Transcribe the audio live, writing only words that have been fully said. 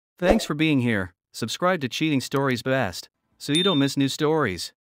Thanks for being here. Subscribe to Cheating Stories Best, so you don't miss new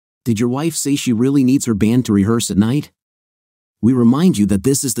stories. Did your wife say she really needs her band to rehearse at night? We remind you that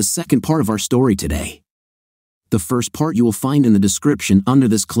this is the second part of our story today. The first part you will find in the description under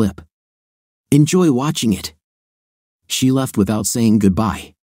this clip. Enjoy watching it. She left without saying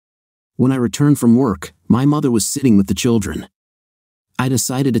goodbye. When I returned from work, my mother was sitting with the children. I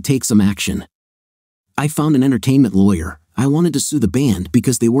decided to take some action. I found an entertainment lawyer. I wanted to sue the band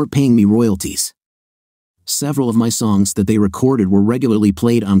because they weren't paying me royalties. Several of my songs that they recorded were regularly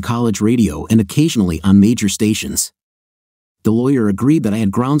played on college radio and occasionally on major stations. The lawyer agreed that I had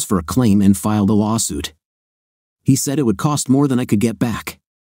grounds for a claim and filed a lawsuit. He said it would cost more than I could get back.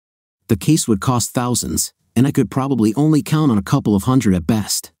 The case would cost thousands, and I could probably only count on a couple of hundred at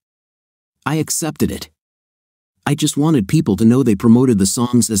best. I accepted it. I just wanted people to know they promoted the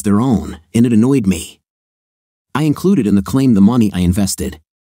songs as their own, and it annoyed me. I included in the claim the money I invested.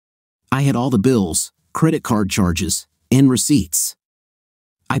 I had all the bills, credit card charges, and receipts.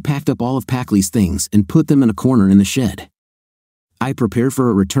 I packed up all of Packley's things and put them in a corner in the shed. I prepared for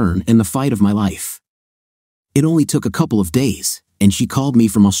a return and the fight of my life. It only took a couple of days, and she called me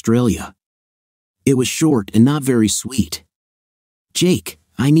from Australia. It was short and not very sweet. "Jake,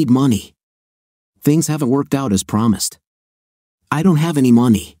 I need money. Things haven't worked out as promised. I don't have any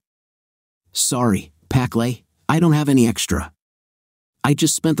money." "Sorry, Packley, I don't have any extra. I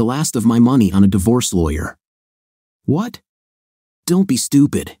just spent the last of my money on a divorce lawyer." "What?" "Don't be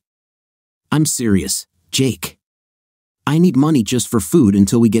stupid. I'm serious, Jake. I need money just for food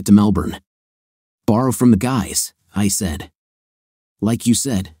until we get to Melbourne." "Borrow from the guys," I said. "Like you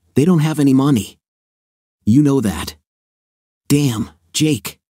said, they don't have any money. You know that." "Damn,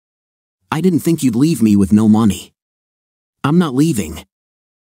 Jake. I didn't think you'd leave me with no money." "I'm not leaving.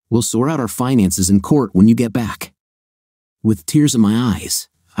 We'll sort out our finances in court when you get back." With tears in my eyes,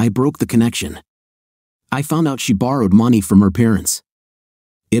 I broke the connection. I found out she borrowed money from her parents.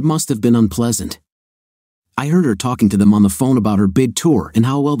 It must have been unpleasant. I heard her talking to them on the phone about her big tour and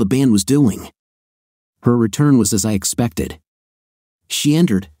how well the band was doing. Her return was as I expected. She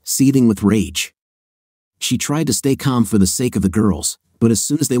entered, seething with rage. She tried to stay calm for the sake of the girls, but as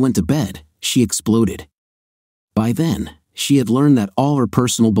soon as they went to bed, she exploded. By then, she had learned that all her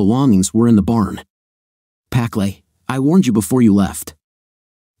personal belongings were in the barn. "Packley, I warned you before you left.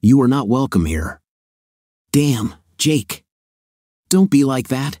 You are not welcome here." "Damn, Jake. Don't be like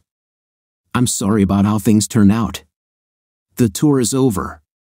that. I'm sorry about how things turned out. The tour is over.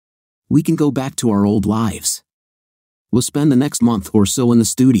 We can go back to our old lives. We'll spend the next month or so in the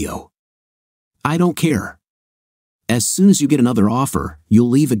studio. I don't care. As soon as you get another offer, you'll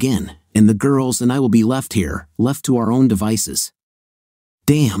leave again, and the girls and I will be left here, left to our own devices."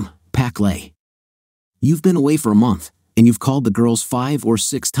 "Damn, Packley. You've been away for a month, and you've called the girls 5 or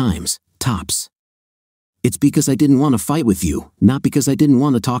 6 times, tops. It's because I didn't want to fight with you, not because I didn't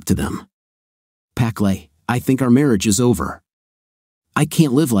want to talk to them. Packley, I think our marriage is over. I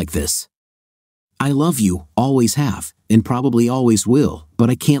can't live like this. I love you, always have, and probably always will, but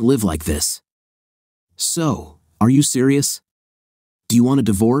I can't live like this." "So, are you serious? Do you want a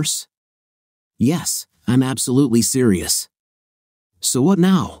divorce?" "Yes, I'm absolutely serious." "So what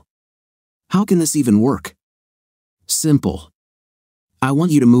now? How can this even work?" "Simple. I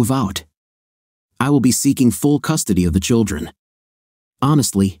want you to move out. I will be seeking full custody of the children."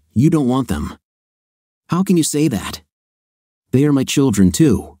 "Honestly, you don't want them." "How can you say that? They are my children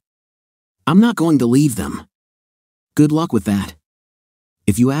too. I'm not going to leave them." "Good luck with that.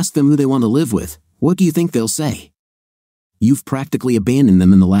 If you ask them who they want to live with, what do you think they'll say? You've practically abandoned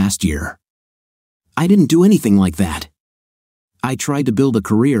them in the last year." "I didn't do anything like that. I tried to build a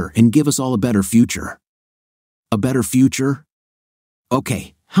career and give us all a better future." "A better future?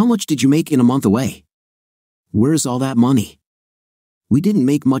 Okay, how much did you make in a month away? Where's all that money?" "We didn't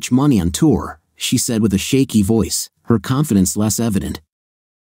make much money on tour," she said with a shaky voice, her confidence less evident.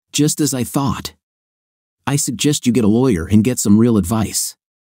 "Just as I thought. I suggest you get a lawyer and get some real advice.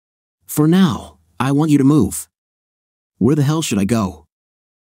 For now, I want you to move." "Where the hell should I go?"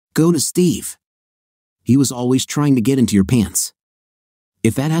 "Go to Steve. He was always trying to get into your pants.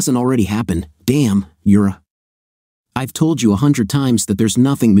 If that hasn't already happened, damn, I've told you 100 times that there's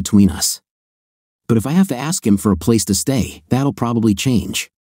nothing between us. But if I have to ask him for a place to stay, that'll probably change.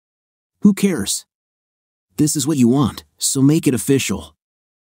 Who cares? This is what you want, so make it official."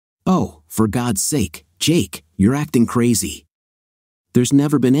 "Oh, for God's sake, Jake, you're acting crazy. There's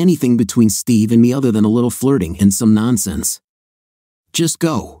never been anything between Steve and me other than a little flirting and some nonsense. Just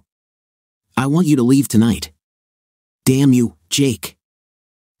go. I want you to leave tonight." "Damn you, Jake.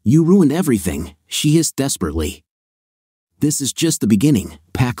 You ruined everything," she hissed desperately. This is just the beginning,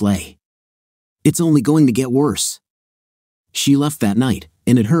 Paklay. It's only going to get worse. She left that night,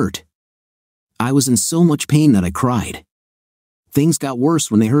 and it hurt. I was in so much pain that I cried. Things got worse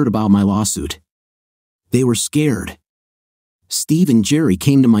when they heard about my lawsuit. They were scared. Steve and Jerry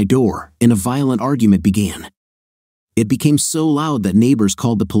came to my door, and a violent argument began. It became so loud that neighbors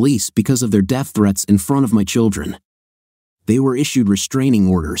called the police because of their death threats in front of my children. They were issued restraining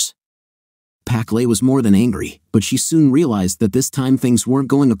orders. Paklay was more than angry, but she soon realized that this time things weren't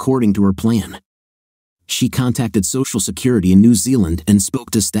going according to her plan. She contacted Social Security in New Zealand and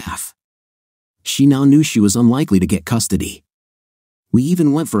spoke to staff. She now knew she was unlikely to get custody. We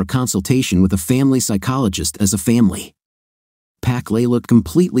even went for a consultation with a family psychologist as a family. Paklay looked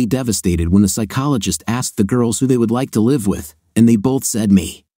completely devastated when the psychologist asked the girls who they would like to live with, and they both said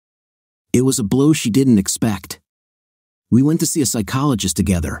me. It was a blow she didn't expect. We went to see a psychologist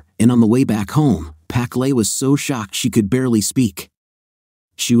together, and on the way back home, Paklay was so shocked she could barely speak.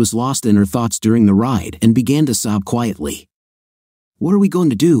 She was lost in her thoughts during the ride and began to sob quietly. What are we going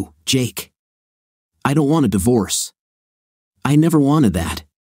to do, Jake? I don't want a divorce. I never wanted that.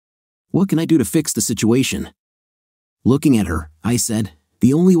 What can I do to fix the situation? Looking at her, I said,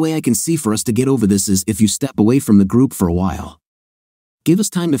 the only way I can see for us to get over this is if you step away from the group for a while. Give us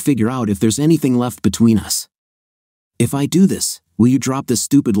time to figure out if there's anything left between us. If I do this, will you drop this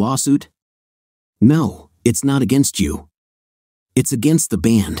stupid lawsuit? No, it's not against you. It's against the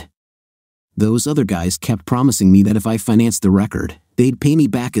band. Those other guys kept promising me that if I financed the record, they'd pay me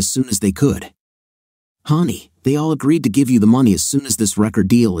back as soon as they could. Honey, they all agreed to give you the money as soon as this record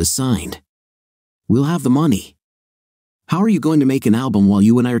deal is signed. We'll have the money. How are you going to make an album while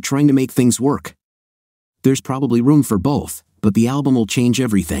you and I are trying to make things work? There's probably room for both, but the album will change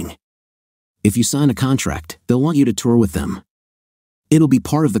everything. If you sign a contract, they'll want you to tour with them. It'll be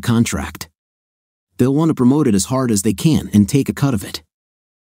part of the contract. They'll want to promote it as hard as they can and take a cut of it.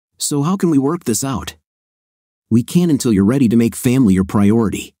 So how can we work this out? We can't until you're ready to make family your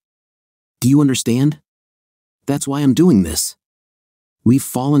priority. Do you understand? That's why I'm doing this. We've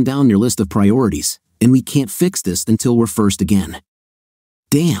fallen down your list of priorities, and we can't fix this until we're first again.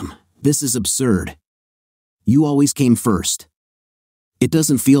 Damn, this is absurd. You always came first. It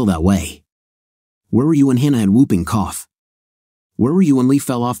doesn't feel that way. Where were you when Hannah had whooping cough? Where were you when Lee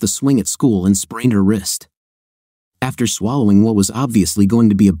fell off the swing at school and sprained her wrist? After swallowing what was obviously going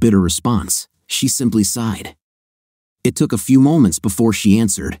to be a bitter response, she simply sighed. It took a few moments before she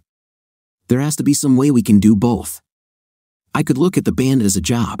answered. There has to be some way we can do both. I could look at the band as a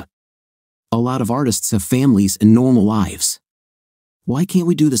job. A lot of artists have families and normal lives. Why can't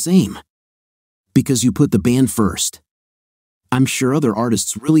we do the same? Because you put the band first. I'm sure other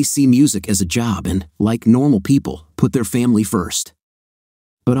artists really see music as a job and, like normal people, put their family first.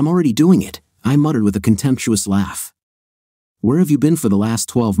 But I'm already doing it, I muttered with a contemptuous laugh. Where have you been for the last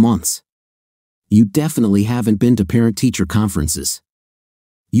 12 months? You definitely haven't been to parent-teacher conferences.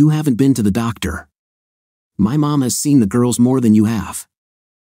 You haven't been to the doctor. My mom has seen the girls more than you have.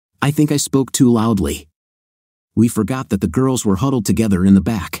 I think I spoke too loudly. We forgot that the girls were huddled together in the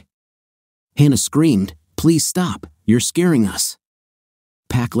back. Hannah screamed, Please stop, you're scaring us.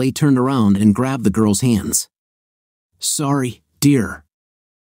 Paklay turned around and grabbed the girl's hands. Sorry, dear.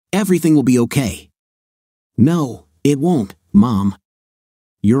 Everything will be okay. No, it won't, Mom.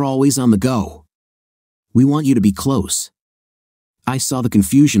 You're always on the go. We want you to be close. I saw the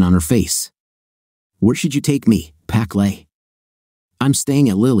confusion on her face. Where should you take me, Paklay? I'm staying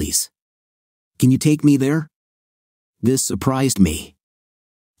at Lily's. Can you take me there? This surprised me.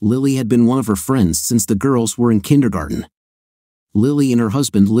 Lily had been one of her friends since the girls were in kindergarten. Lily and her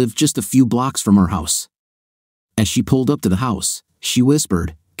husband lived just a few blocks from our house. As she pulled up to the house, she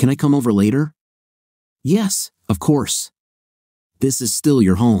whispered, Can I come over later? Yes, of course. This is still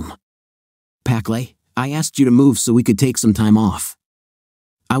your home. Paklay, I asked you to move so we could take some time off.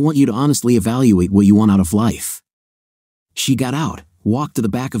 I want you to honestly evaluate what you want out of life. She got out, walked to the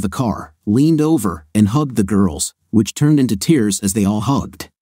back of the car, leaned over, and hugged the girls, which turned into tears as they all hugged.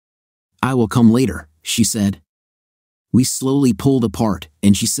 I will come later, she said. We slowly pulled apart,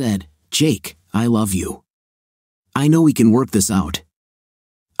 and she said, Jake, I love you. I know we can work this out.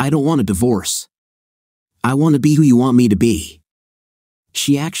 I don't want a divorce. I want to be who you want me to be.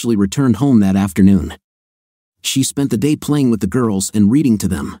 She actually returned home that afternoon. She spent the day playing with the girls and reading to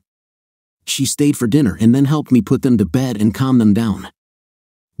them. She stayed for dinner and then helped me put them to bed and calm them down.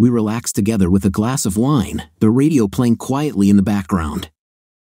 We relaxed together with a glass of wine, the radio playing quietly in the background.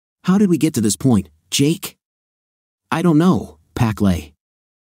 How did we get to this point, Jake? I don't know, Paklay.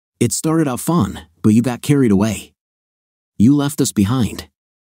 It started out fun, but you got carried away. You left us behind.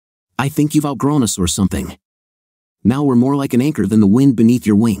 I think you've outgrown us or something. Now we're more like an anchor than the wind beneath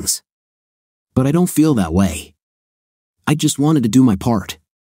your wings. But I don't feel that way. I just wanted to do my part.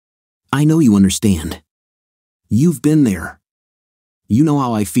 I know you understand. You've been there. You know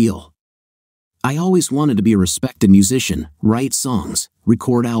how I feel. I always wanted to be a respected musician, write songs,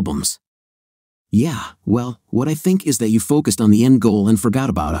 record albums. Yeah, well, what I think is that you focused on the end goal and forgot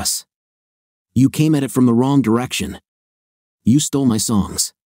about us. You came at it from the wrong direction. You stole my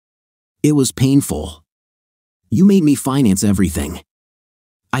songs. It was painful. You made me finance everything.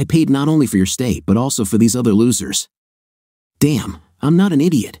 I paid not only for your stay but also for these other losers. Damn, I'm not an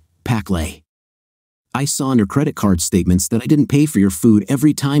idiot, Paclay. I saw on your credit card statements that I didn't pay for your food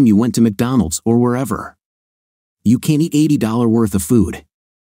every time you went to McDonald's or wherever. You can't eat $80 worth of food.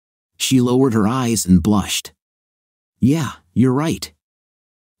 She lowered her eyes and blushed. Yeah, you're right.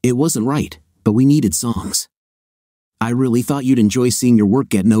 It wasn't right, but we needed songs. I really thought you'd enjoy seeing your work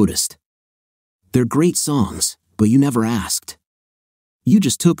get noticed. They're great songs, but you never asked. You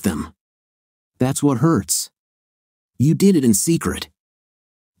just took them. That's what hurts. You did it in secret.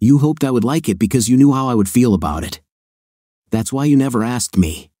 You hoped I would like it because you knew how I would feel about it. That's why you never asked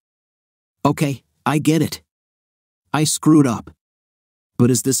me. Okay, I get it. I screwed up. But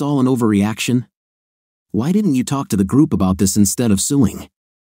is this all an overreaction? Why didn't you talk to the group about this instead of suing?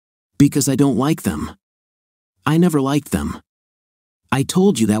 Because I don't like them. I never liked them. I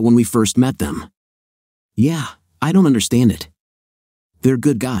told you that when we first met them. Yeah, I don't understand it. They're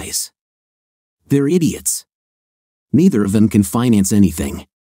good guys. They're idiots. Neither of them can finance anything.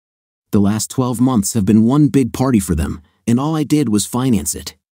 The last 12 months have been one big party for them, and all I did was finance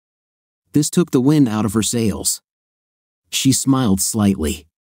it. This took the wind out of her sails. She smiled slightly.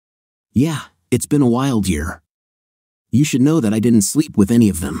 Yeah, it's been a wild year. You should know that I didn't sleep with any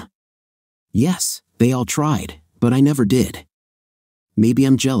of them. Yes, they all tried, but I never did. Maybe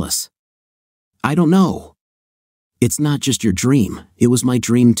I'm jealous. I don't know. It's not just your dream, it was my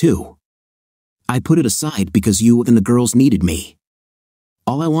dream too. I put it aside because you and the girls needed me.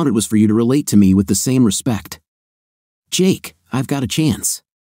 All I wanted was for you to relate to me with the same respect. Jake, I've got a chance.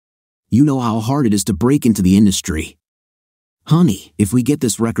 You know how hard it is to break into the industry. Honey, if we get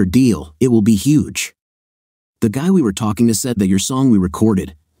this record deal, it will be huge. The guy we were talking to said that your song we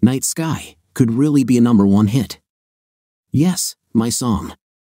recorded, Night Sky, could really be a #1 hit. Yes, my song.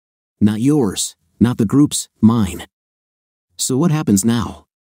 Not yours, not the group's, mine. So what happens now?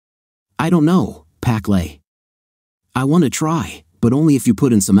 I don't know, Paclay. I want to try, but only if you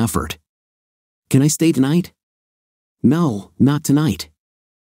put in some effort. Can I stay tonight? No, not tonight.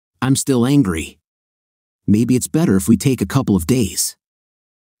 I'm still angry. Maybe it's better if we take a couple of days.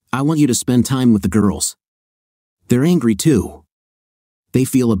 I want you to spend time with the girls. They're angry too. They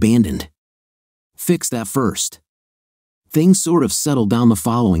feel abandoned. Fix that first. Things sort of settled down the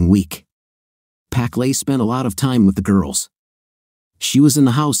following week. Paclay spent a lot of time with the girls. She was in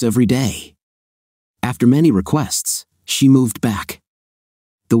the house every day. After many requests, she moved back.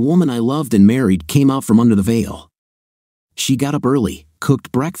 The woman I loved and married came out from under the veil. She got up early,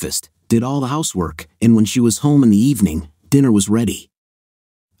 cooked breakfast, did all the housework, and when she was home in the evening, dinner was ready.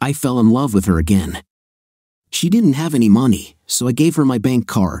 I fell in love with her again. She didn't have any money, so I gave her my bank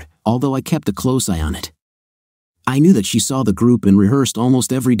card, although I kept a close eye on it. I knew that she saw the group and rehearsed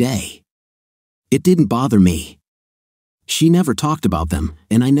almost every day. It didn't bother me. She never talked about them,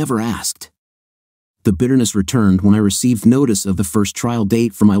 and I never asked. The bitterness returned when I received notice of the first trial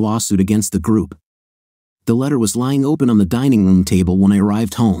date for my lawsuit against the group. The letter was lying open on the dining room table when I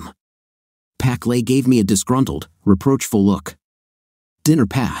arrived home. Paclay gave me a disgruntled, reproachful look. Dinner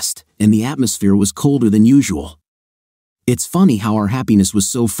passed, and the atmosphere was colder than usual. It's funny how our happiness was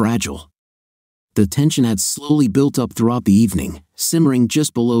so fragile. The tension had slowly built up throughout the evening, simmering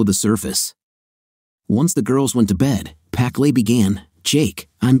just below the surface. Once the girls went to bed, Paclay began, Jake,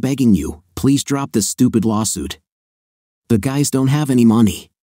 I'm begging you, please drop this stupid lawsuit. The guys don't have any money.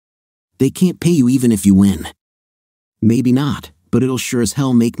 They can't pay you even if you win. Maybe not, but it'll sure as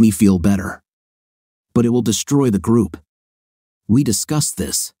hell make me feel better. But it will destroy the group. We discussed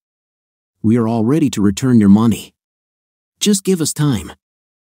this. We are all ready to return your money. Just give us time.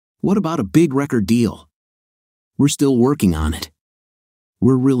 What about a big record deal? We're still working on it.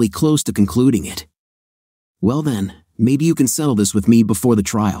 We're really close to concluding it. Well then, maybe you can settle this with me before the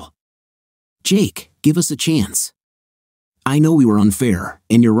trial. Jake, give us a chance. I know we were unfair,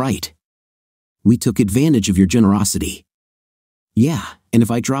 and you're right. We took advantage of your generosity. Yeah, and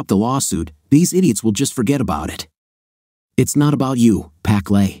if I drop the lawsuit, these idiots will just forget about it. It's not about you,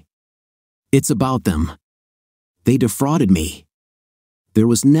 Paclay. It's about them. They defrauded me. There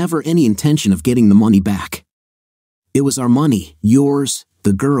was never any intention of getting the money back. It was our money, yours,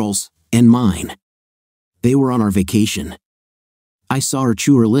 the girls, and mine. They were on our vacation. I saw her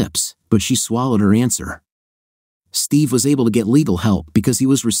chew her lips, but she swallowed her answer. Steve was able to get legal help because he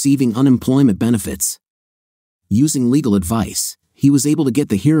was receiving unemployment benefits. Using legal advice, he was able to get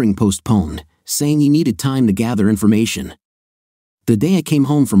the hearing postponed, saying he needed time to gather information. The day I came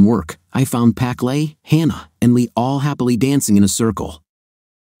home from work, I found Paklay, Hannah, and Lee all happily dancing in a circle.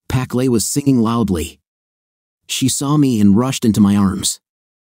 Paklay was singing loudly. She saw me and rushed into my arms.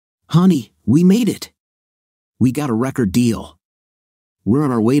 "Honey, we made it. We got a record deal. We're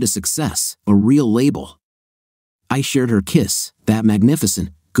on our way to success, a real label." I shared her kiss, that magnificent,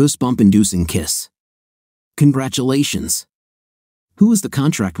 goosebump-inducing kiss. "Congratulations. Who is the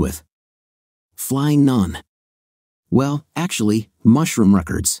contract with?" "Flying Nun." "Well, actually, Mushroom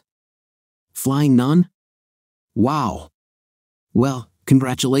Records." "Flying Nun? Wow. Well,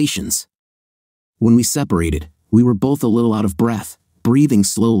 congratulations." When we separated, we were both a little out of breath, breathing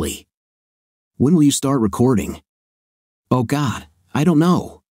slowly. "When will you start recording?" "Oh God, I don't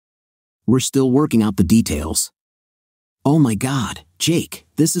know. We're still working out the details." "Oh my God, Jake,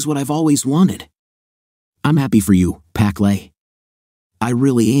 this is what I've always wanted." "I'm happy for you, Paklay. I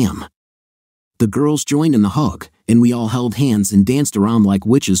really am." The girls joined in the hug, and we all held hands and danced around like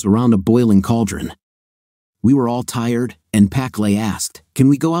witches around a boiling cauldron. We were all tired, and Paklay asked, "Can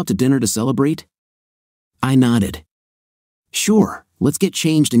we go out to dinner to celebrate?" I nodded. "Sure, let's get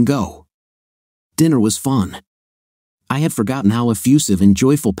changed and go." Dinner was fun. I had forgotten how effusive and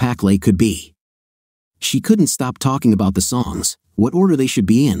joyful Paklay could be. She couldn't stop talking about the songs, what order they should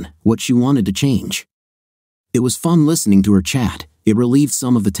be in, what she wanted to change. It was fun listening to her chat. It relieved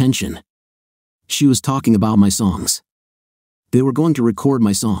some of the tension. She was talking about my songs. They were going to record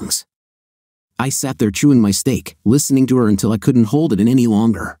my songs. I sat there chewing my steak, listening to her until I couldn't hold it in any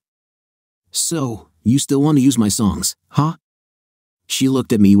longer. "So, you still want to use my songs, huh?" She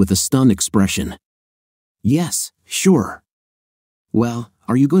looked at me with a stunned expression. "Yes, sure." "Well,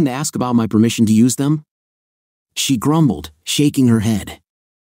 are you going to ask about my permission to use them?" She grumbled, shaking her head.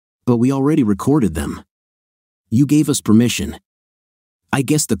 "But we already recorded them. You gave us permission. I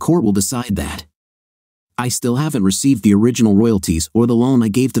guess the court will decide that. I still haven't received the original royalties or the loan I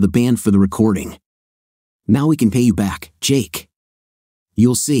gave to the band for the recording. Now we can pay you back, Jake.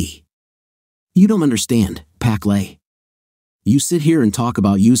 You'll see." "You don't understand, Paklay. You sit here and talk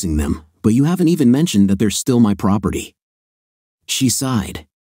about using them, but you haven't even mentioned that they're still my property." She sighed.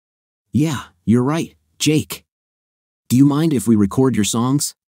 "Yeah, you're right, Jake. Do you mind if we record your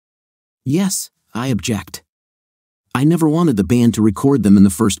songs?" "Yes," I object. "I never wanted the band to record them in the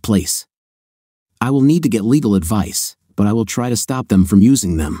first place. I will need to get legal advice, but I will try to stop them from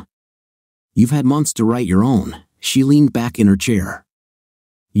using them." "You've had months to write your own." She leaned back in her chair.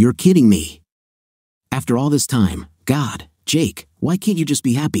 "You're kidding me. After all this time, God, Jake, why can't you just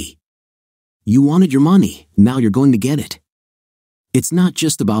be happy? You wanted your money, now you're going to get it. It's not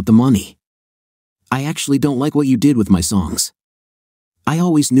just about the money. I actually don't like what you did with my songs. I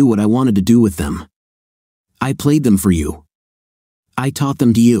always knew what I wanted to do with them. I played them for you. I taught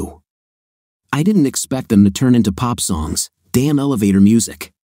them to you. I didn't expect them to turn into pop songs, damn elevator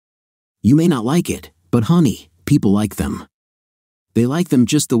music. You may not like it, but honey, people like them. They like them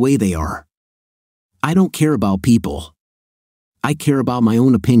just the way they are. I don't care about people. I care about my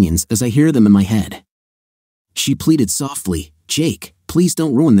own opinions as I hear them in my head." She pleaded softly, "Jake, please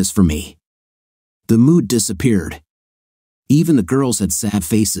don't ruin this for me." The mood disappeared. Even the girls had sad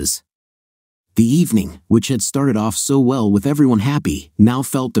faces. The evening, which had started off so well with everyone happy, now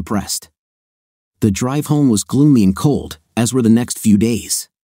felt depressed. The drive home was gloomy and cold, as were the next few days.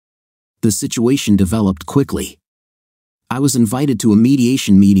 The situation developed quickly. I was invited to a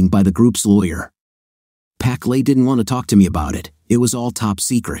mediation meeting by the group's lawyer. Paklay didn't want to talk to me about it. It was all top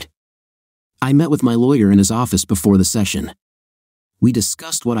secret. I met with my lawyer in his office before the session. We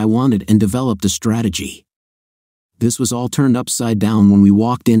discussed what I wanted and developed a strategy. This was all turned upside down when we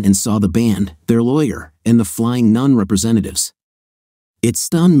walked in and saw the band, their lawyer, and the Flying Nun representatives. It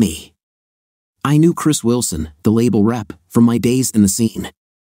stunned me. I knew Chris Wilson, the label rep, from my days in the scene.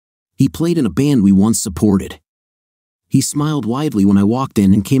 He played in a band we once supported. He smiled widely when I walked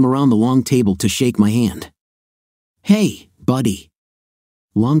in and came around the long table to shake my hand. "Hey, buddy.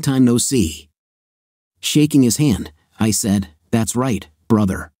 Long time no see." Shaking his hand, I said, "That's right,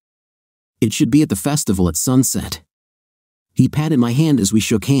 brother. It should be at the festival at sunset." He patted my hand as we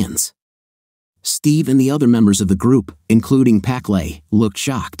shook hands. Steve and the other members of the group, including Paklay, looked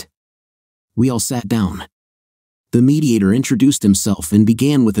shocked. We all sat down. The mediator introduced himself and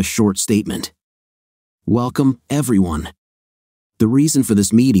began with a short statement. "Welcome, everyone. The reason for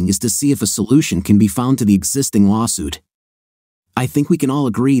this meeting is to see if a solution can be found to the existing lawsuit. I think we can all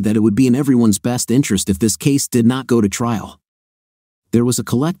agree that it would be in everyone's best interest if this case did not go to trial. There was a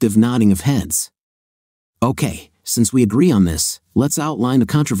collective nodding of heads. Okay, since we agree on this, let's outline the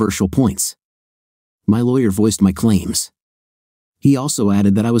controversial points. My lawyer voiced my claims. He also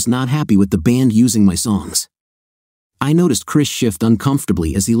added that I was not happy with the band using my songs. I noticed Chris shift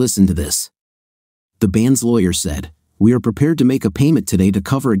uncomfortably as he listened to this. The band's lawyer said, "We are prepared to make a payment today to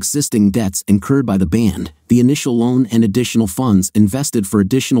cover existing debts incurred by the band, the initial loan and additional funds invested for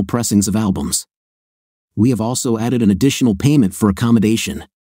additional pressings of albums. We have also added an additional payment for accommodation."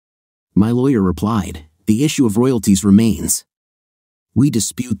 My lawyer replied, "The issue of royalties remains. We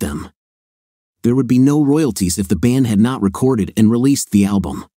dispute them. There would be no royalties if the band had not recorded and released the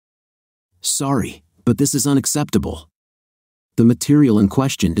album. Sorry, but this is unacceptable. The material in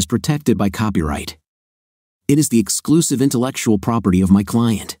question is protected by copyright. It is the exclusive intellectual property of my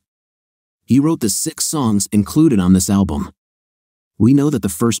client. He wrote the 6 songs included on this album. We know that the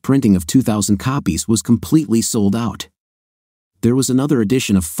first printing of 2,000 copies was completely sold out. There was another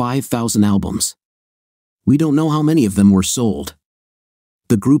edition of 5,000 albums. We don't know how many of them were sold."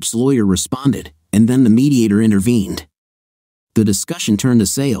 The group's lawyer responded, and then the mediator intervened. The discussion turned to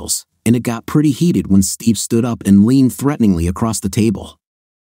sales, and it got pretty heated when Steve stood up and leaned threateningly across the table.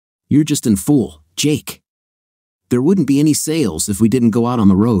 "You're just a fool, Jake. There wouldn't be any sales if we didn't go out on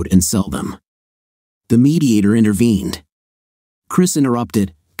the road and sell them." The mediator intervened. Chris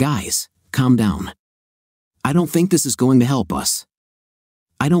interrupted, "Guys, calm down. I don't think this is going to help us.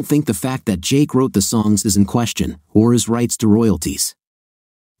 I don't think the fact that Jake wrote the songs is in question, or his rights to royalties.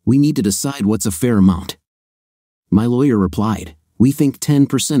 We need to decide what's a fair amount." My lawyer replied, "We think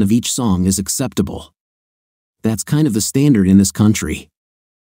 10% of each song is acceptable. That's kind of the standard in this country."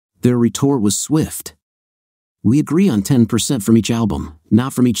 Their retort was swift. "We agree on 10% from each album,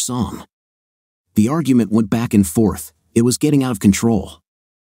 not from each song." The argument went back and forth. It was getting out of control.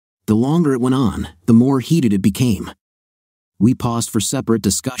 The longer it went on, the more heated it became. We paused for separate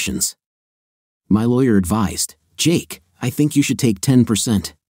discussions. My lawyer advised, "Jake, I think you should take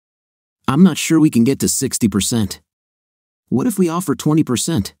 10%. I'm not sure we can get to 60%. What if we offer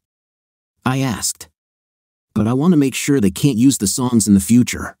 20%? I asked. "But I want to make sure they can't use the songs in the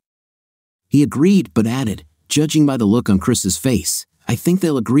future." He agreed but added, "Judging by the look on Chris's face, I think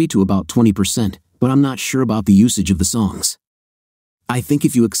they'll agree to about 20%, but I'm not sure about the usage of the songs. I think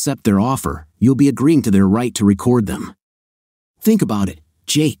if you accept their offer, you'll be agreeing to their right to record them. Think about it,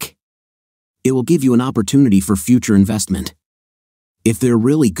 Jake. It will give you an opportunity for future investment. If they're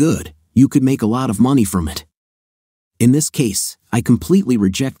really good, you could make a lot of money from it. In this case, I completely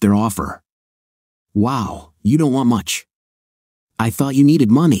reject their offer." "Wow, you don't want much. I thought you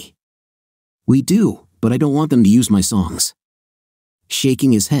needed money." "We do, but I don't want them to use my songs."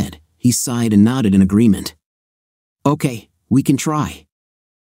 Shaking his head, he sighed and nodded in agreement. "Okay, we can try."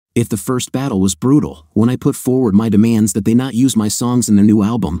 If the first battle was brutal, when I put forward my demands that they not use my songs in their new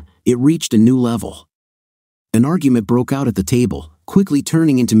album, it reached a new level. An argument broke out at the table, quickly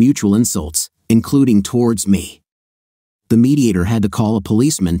turning into mutual insults, including towards me. The mediator had to call a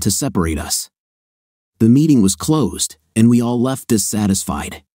policeman to separate us. The meeting was closed, and we all left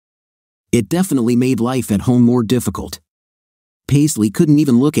dissatisfied. It definitely made life at home more difficult. Paisley couldn't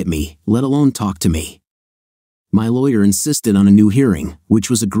even look at me, let alone talk to me. My lawyer insisted on a new hearing, which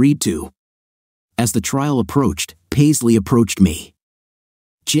was agreed to. As the trial approached, Paisley approached me.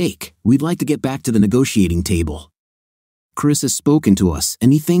 "Jake, we'd like to get back to the negotiating table. Chris has spoken to us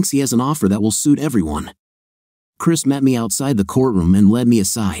and he thinks he has an offer that will suit everyone." Chris met me outside the courtroom and led me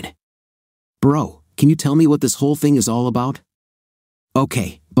aside. "Bro, can you tell me what this whole thing is all about?"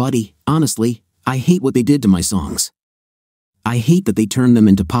 "Okay, buddy, honestly, I hate what they did to my songs. I hate that they turned them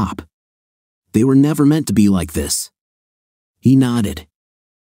into pop. They were never meant to be like this." He nodded.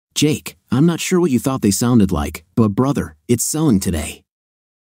 "Jake, I'm not sure what you thought they sounded like, but brother, it's selling today.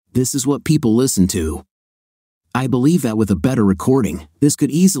 This is what people listen to. I believe that with a better recording, this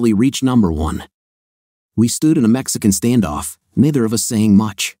could easily reach #1. We stood in a Mexican standoff, neither of us saying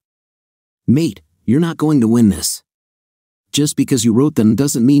much. "Mate, you're not going to win this. Just because you wrote them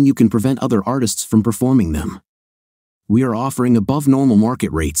doesn't mean you can prevent other artists from performing them. We are offering above normal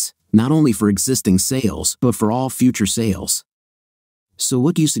market rates, not only for existing sales, but for all future sales. So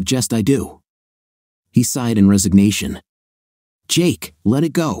what do you suggest I do?" He sighed in resignation. "Jake, let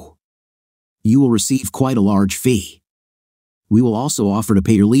it go. You will receive quite a large fee. We will also offer to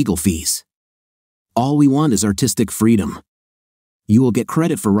pay your legal fees. All we want is artistic freedom. You will get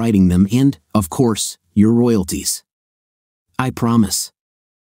credit for writing them and, of course, your royalties. I promise."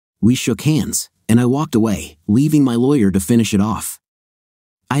 We shook hands, and I walked away, leaving my lawyer to finish it off.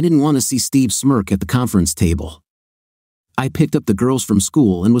 I didn't want to see Steve smirk at the conference table. I picked up the girls from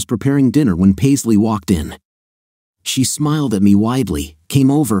school and was preparing dinner when Paisley walked in. She smiled at me widely,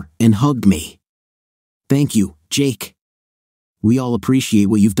 came over, and hugged me. "Thank you, Jake. We all appreciate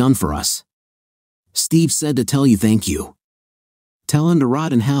what you've done for us. Steve said to tell you thank you. Tell him to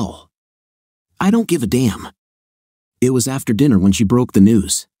rot in hell. I don't give a damn." It was after dinner when she broke the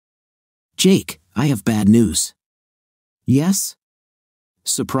news. "Jake, I have bad news." "Yes?"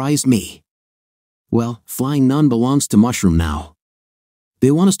 Surprised me. "Well, Flying Nun belongs to Mushroom now.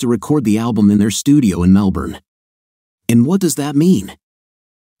 They want us to record the album in their studio in Melbourne." "And what does that mean?"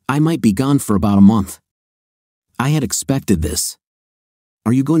 "I might be gone for about a month." I had expected this.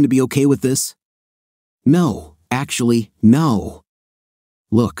 "Are you going to be okay with this?" "No, actually, no.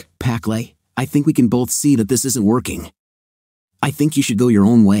 Look, Packley, I think we can both see that this isn't working. I think you should go your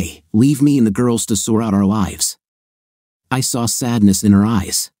own way, leave me and the girls to sort out our lives." I saw sadness in her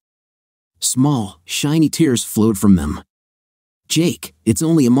eyes. Small, shiny tears flowed from them. "Jake, it's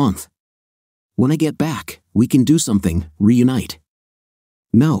only a month. When I get back, we can do something, reunite."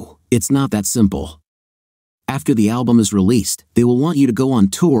 "No, it's not that simple. After the album is released, they will want you to go on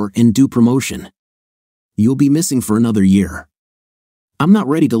tour and do promotion. You'll be missing for another year. I'm not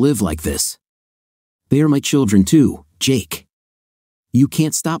ready to live like this. They are my children too, Jake. You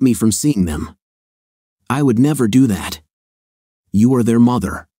can't stop me from seeing them. I would never do that. You are their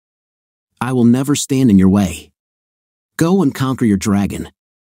mother. I will never stand in your way. Go and conquer your dragon.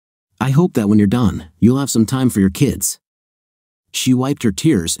 I hope that when you're done, you'll have some time for your kids." She wiped her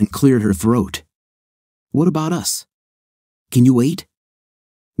tears and cleared her throat. "What about us? Can you wait?"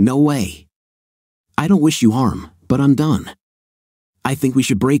 "No way. I don't wish you harm, but I'm done. I think we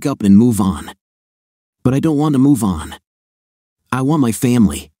should break up and move on. But I don't want to move on. I want my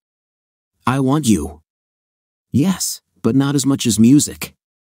family. I want you." "Yes, but not as much as music."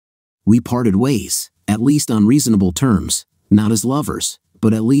 We parted ways, at least on reasonable terms, not as lovers,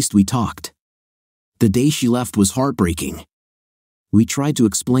 but at least we talked. The day she left was heartbreaking. We tried to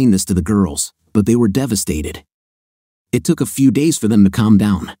explain this to the girls, but they were devastated. It took a few days for them to calm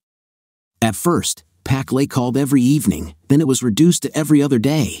down. At first, Packley called every evening, then it was reduced to every other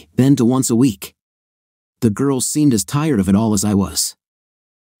day, then to once a week. The girls seemed as tired of it all as I was.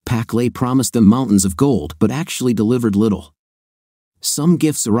 Packley promised them mountains of gold but actually delivered little. Some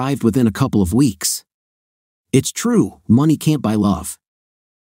gifts arrived within a couple of weeks. It's true, money can't buy love.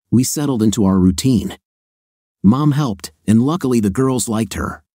 We settled into our routine. Mom helped, and luckily the girls liked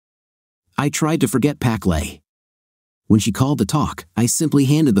her. I tried to forget Packley. When she called to talk, I simply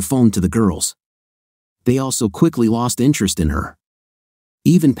handed the phone to the girls. They also quickly lost interest in her.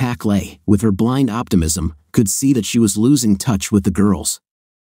 Even Packley, with her blind optimism, could see that she was losing touch with the girls.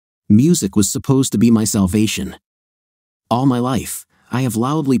 Music was supposed to be my salvation. All my life, I have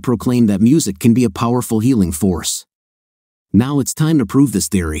loudly proclaimed that music can be a powerful healing force. Now it's time to prove this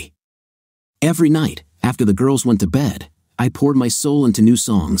theory. Every night, after the girls went to bed, I poured my soul into new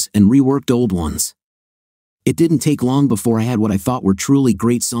songs and reworked old ones. It didn't take long before I had what I thought were truly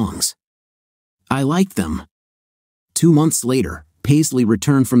great songs. I liked them. 2 months later, Paisley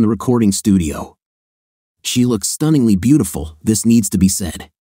returned from the recording studio. She looked stunningly beautiful, this needs to be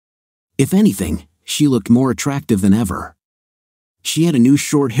said. If anything, she looked more attractive than ever. She had a new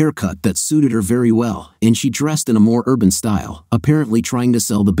short haircut that suited her very well, and she dressed in a more urban style, apparently trying to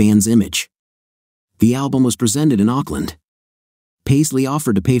sell the band's image. The album was presented in Auckland. Paisley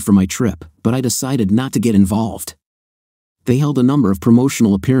offered to pay for my trip, but I decided not to get involved. They held a number of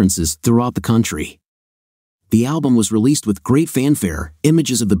promotional appearances throughout the country. The album was released with great fanfare,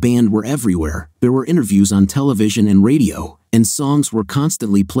 images of the band were everywhere, there were interviews on television and radio, and songs were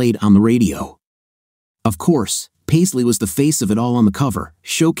constantly played on the radio. Of course, Paisley was the face of it all on the cover,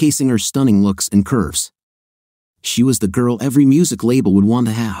 showcasing her stunning looks and curves. She was the girl every music label would want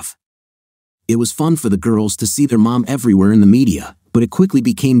to have. It was fun for the girls to see their mom everywhere in the media, but it quickly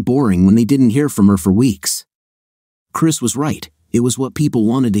became boring when they didn't hear from her for weeks. Chris was right, it was what people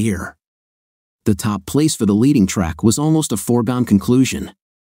wanted to hear. The top place for the leading track was almost a foregone conclusion.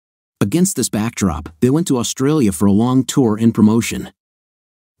 Against this backdrop, they went to Australia for a long tour and promotion.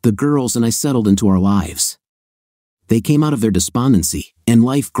 The girls and I settled into our lives. They came out of their despondency, and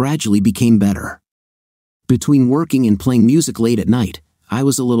life gradually became better. Between working and playing music late at night, I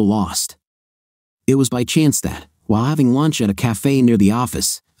was a little lost. It was by chance that, while having lunch at a cafe near the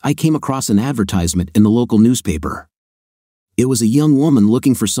office, I came across an advertisement in the local newspaper. It was a young woman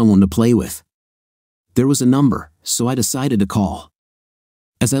looking for someone to play with. There was a number, so I decided to call.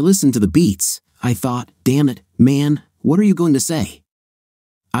 As I listened to the beats, I thought, damn it, man, what are you going to say?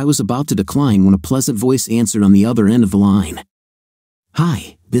 I was about to decline when a pleasant voice answered on the other end of the line.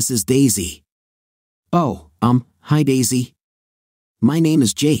 Hi, this is Daisy. Oh, Hi Daisy. My name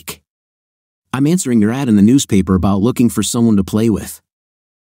is Jake. I'm answering your ad in the newspaper about looking for someone to play with.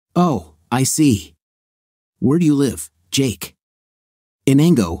 Oh, I see. Where do you live, Jake? In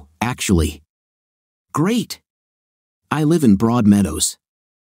Ango, actually. Great. I live in Broad Meadows.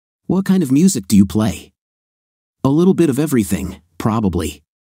 What kind of music do you play? A little bit of everything, probably.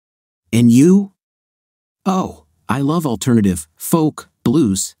 And you? Oh, I love alternative, folk,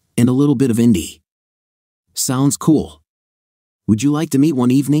 blues, and a little bit of indie. Sounds cool. Would you like to meet one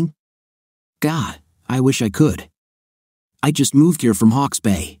evening? God, I wish I could. I just moved here from Hawke's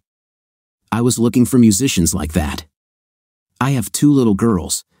Bay. I was looking for musicians like that. I have 2 little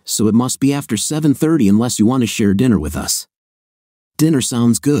girls, so it must be after 7:30 unless you want to share dinner with us. Dinner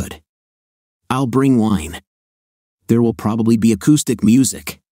sounds good. I'll bring wine. There will probably be acoustic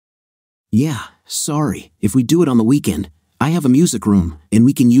music. Yeah, sorry, if we do it on the weekend, I have a music room, and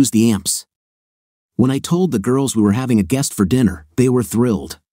we can use the amps. When I told the girls we were having a guest for dinner, they were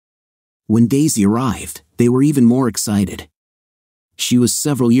thrilled. When Daisy arrived, they were even more excited. She was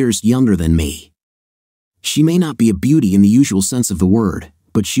several years younger than me. She may not be a beauty in the usual sense of the word,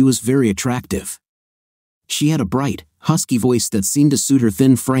 but she was very attractive. She had a bright, husky voice that seemed to suit her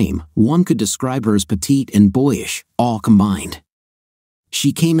thin frame. One could describe her as petite and boyish, all combined.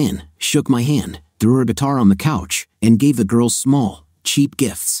 She came in, shook my hand, threw her guitar on the couch, and gave the girls small, cheap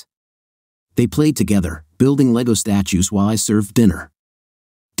gifts. They played together, building Lego statues while I served dinner.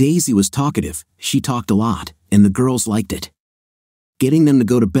 Daisy was talkative, she talked a lot, and the girls liked it. Getting them to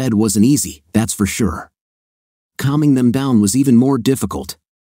go to bed wasn't easy, that's for sure. Calming them down was even more difficult.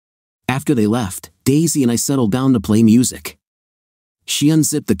 After they left, Daisy and I settled down to play music. She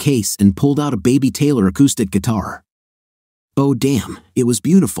unzipped the case and pulled out a Baby Taylor acoustic guitar. Oh damn, it was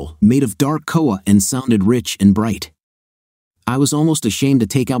beautiful, made of dark koa and sounded rich and bright. I was almost ashamed to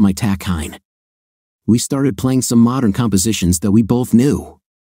take out my Tachine. We started playing some modern compositions that we both knew.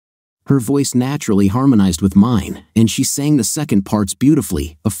 Her voice naturally harmonized with mine, and she sang the second parts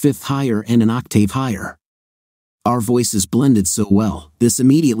beautifully, a fifth higher and an octave higher. Our voices blended so well, this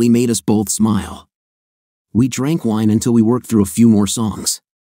immediately made us both smile. We drank wine until we worked through a few more songs.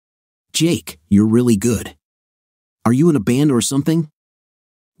 Jake, you're really good. Are you in a band or something?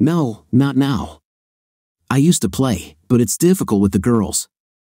 No, not now. I used to play, but it's difficult with the girls.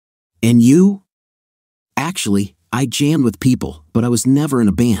 And you? Actually, I jammed with people, but I was never in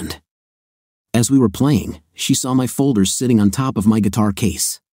a band. As we were playing, she saw my folders sitting on top of my guitar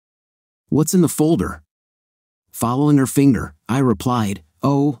case. What's in the folder? Following her finger, I replied,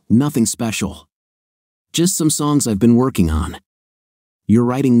 oh, nothing special. Just some songs I've been working on. You're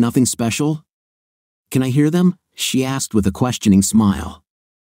writing nothing special? Can I hear them? She asked with a questioning smile.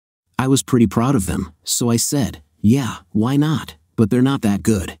 I was pretty proud of them, so I said, yeah, why not, but they're not that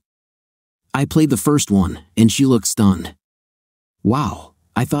good. I played the first one, and she looked stunned. Wow,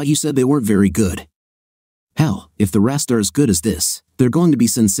 I thought you said they weren't very good. Hell, if the rest are as good as this, they're going to be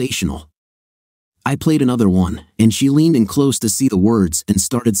sensational. I played another one, and she leaned in close to see the words and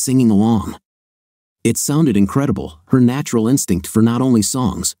started singing along. It sounded incredible. Her natural instinct for not only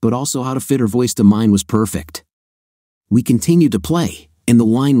songs, but also how to fit her voice to mine was perfect. We continued to play, and the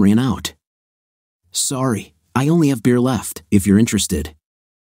wine ran out. Sorry, I only have beer left, if you're interested.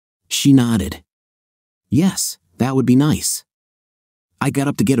 She nodded. Yes, that would be nice. I got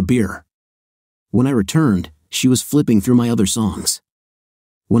up to get a beer. When I returned, she was flipping through my other songs.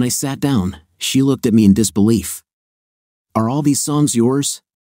 When I sat down, she looked at me in disbelief. Are all these songs yours?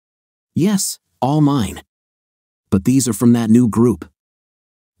 Yes, all mine. But these are from that new group.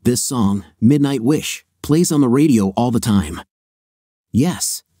 This song, Midnight Wish, plays on the radio all the time.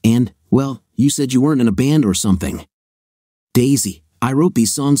 Yes, and, well, you said you weren't in a band or something. Daisy, I wrote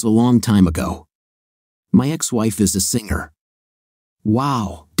these songs a long time ago. My ex-wife is a singer.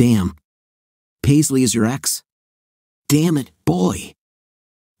 Wow, damn. Paisley is your ex? Damn it, boy.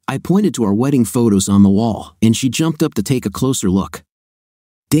 I pointed to our wedding photos on the wall, and she jumped up to take a closer look.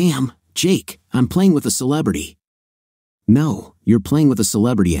 Damn, Jake, I'm playing with a celebrity. No, you're playing with a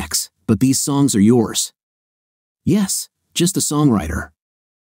celebrity ex, but these songs are yours. Yes, just a songwriter.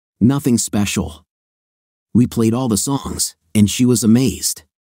 Nothing special. We played all the songs, and she was amazed.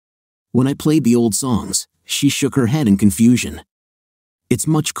 When I played the old songs, she shook her head in confusion. It's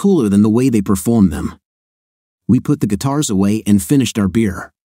much cooler than the way they perform them. We put the guitars away and finished our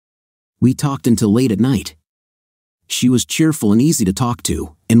beer. We talked until late at night. She was cheerful and easy to talk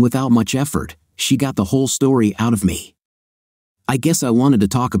to, and without much effort, she got the whole story out of me. I guess I wanted to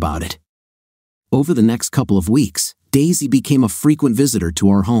talk about it. Over the next couple of weeks, Daisy became a frequent visitor to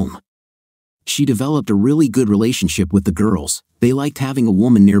our home. She developed a really good relationship with the girls. They liked having a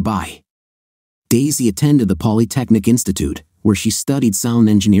woman nearby. Daisy attended the Polytechnic Institute, where she studied sound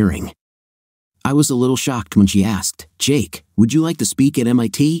engineering. I was a little shocked when she asked, "Jake, would you like to speak at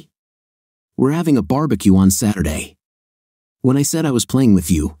MIT? We're having a barbecue on Saturday." When I said I was playing with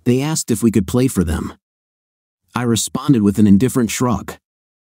you, they asked if we could play for them. I responded with an indifferent shrug.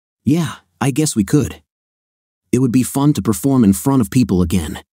 "Yeah, I guess we could. It would be fun to perform in front of people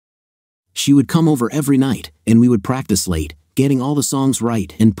again." She would come over every night, and we would practice late, getting all the songs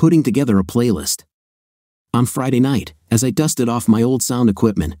right and putting together a playlist. On Friday night, as I dusted off my old sound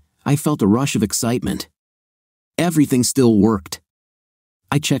equipment, I felt a rush of excitement. Everything still worked.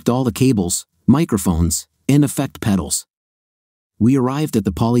 I checked all the cables, microphones, and effect pedals. We arrived at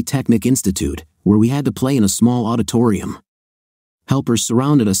the Polytechnic Institute, where we had to play in a small auditorium. Helpers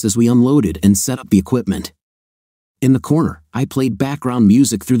surrounded us as we unloaded and set up the equipment. In the corner, I played background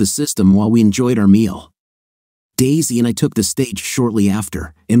music through the system while we enjoyed our meal. Daisy and I took the stage shortly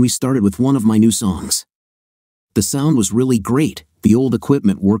after, and we started with one of my new songs. The sound was really great, the old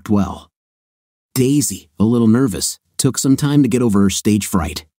equipment worked well. Daisy, a little nervous, took some time to get over her stage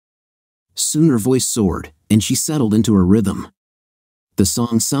fright. Soon her voice soared, and she settled into her rhythm. The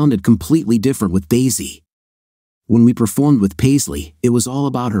song sounded completely different with Daisy. When we performed with Paisley, it was all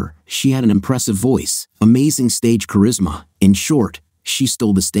about her. She had an impressive voice, amazing stage charisma. In short, she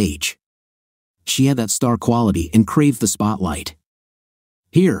stole the stage. She had that star quality and craved the spotlight.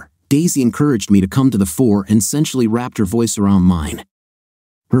 Here, Daisy encouraged me to come to the fore and essentially wrapped her voice around mine.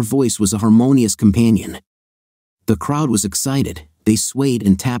 Her voice was a harmonious companion. The crowd was excited. They swayed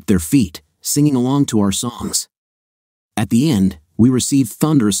and tapped their feet, singing along to our songs. At the end, we received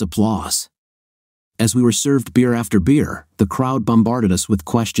thunderous applause. As we were served beer after beer, the crowd bombarded us with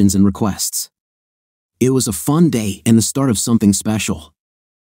questions and requests. It was a fun day and the start of something special.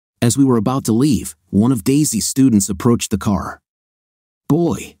 As we were about to leave, one of Daisy's students approached the car.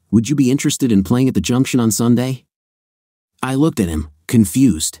 "Boy, would you be interested in playing at the Junction on Sunday?" I looked at him,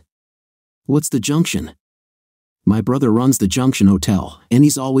 confused. "What's the Junction?" "My brother runs the Junction Hotel, and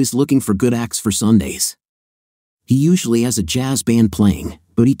he's always looking for good acts for Sundays. He usually has a jazz band playing,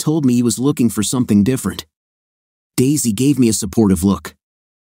 but he told me he was looking for something different." Daisy gave me a supportive look.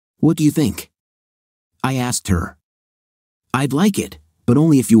 "What do you think?" I asked her. "I'd like it, but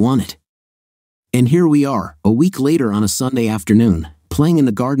only if you want it." And here we are, a week later on a Sunday afternoon, playing in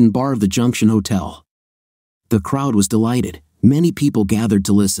the garden bar of the Junction Hotel. The crowd was delighted. Many people gathered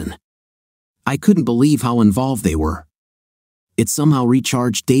to listen. I couldn't believe how involved they were. It somehow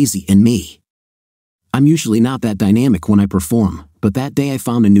recharged Daisy and me. I'm usually not that dynamic when I perform, but that day I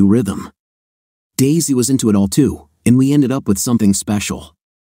found a new rhythm. Daisy was into it all too, and we ended up with something special.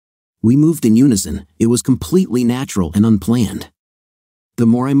 We moved in unison. It was completely natural and unplanned. The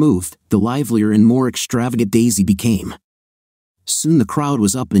more I moved, the livelier and more extravagant Daisy became. Soon the crowd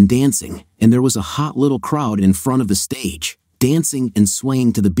was up and dancing, and there was a hot little crowd in front of the stage, dancing and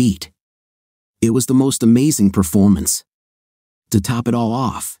swaying to the beat. It was the most amazing performance. To top it all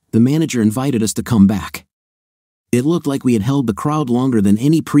off, the manager invited us to come back. It looked like we had held the crowd longer than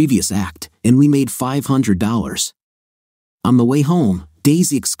any previous act, and we made $500. On the way home,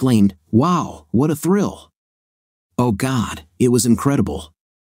 Daisy exclaimed, "Wow, what a thrill!" Oh God, it was incredible.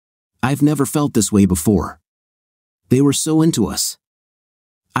 I've never felt this way before. They were so into us.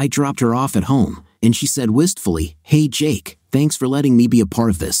 I dropped her off at home, and she said wistfully, "Hey Jake, thanks for letting me be a part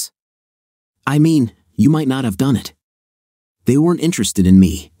of this. I mean, you might not have done it." They weren't interested in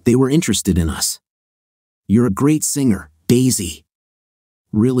me, they were interested in us. "You're a great singer, Daisy.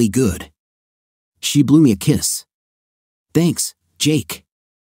 Really good." She blew me a kiss. "Thanks, Jake.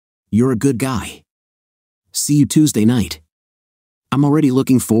 You're a good guy. See you Tuesday night." I'm already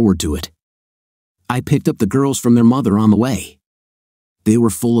looking forward to it. I picked up the girls from their mother on the way. They were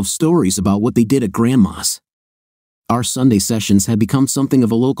full of stories about what they did at Grandma's. Our Sunday sessions had become something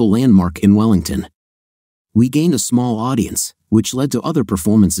of a local landmark in Wellington. We gained a small audience, which led to other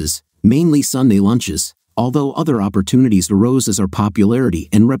performances, mainly Sunday lunches, although other opportunities arose as our popularity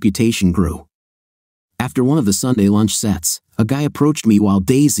and reputation grew. After one of the Sunday lunch sets, a guy approached me while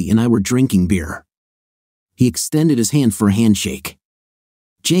Daisy and I were drinking beer. He extended his hand for a handshake.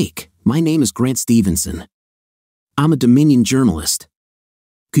 "Jake, my name is Grant Stevenson. I'm a Dominion journalist.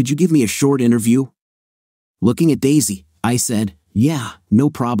 Could you give me a short interview?" Looking at Daisy, I said, "Yeah, no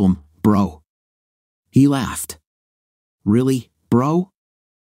problem, bro." He laughed. "Really, bro?"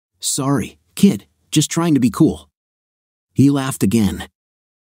 "Sorry, kid, just trying to be cool." He laughed again.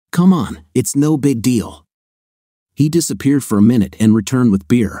 "Come on, it's no big deal." He disappeared for a minute and returned with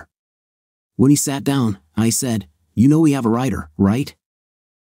beer. When he sat down, I said, "You know we have a writer, right?"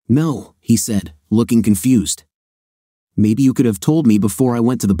 "No," he said, looking confused. "Maybe you could have told me before I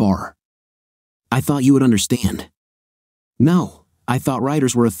went to the bar." I thought you would understand. No, I thought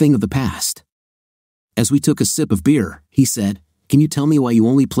writers were a thing of the past. As we took a sip of beer, he said, "Can you tell me why you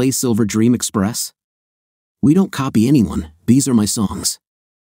only play Silver Dream Express?" "We don't copy anyone, these are my songs."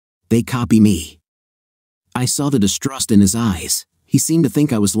 "They copy me." I saw the distrust in his eyes. He seemed to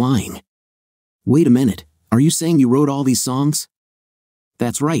think I was lying. "Wait a minute, are you saying you wrote all these songs?"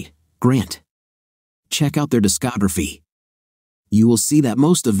 "That's right, Grant. Check out their discography. You will see that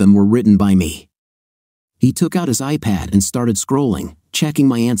most of them were written by me." He took out his iPad and started scrolling, checking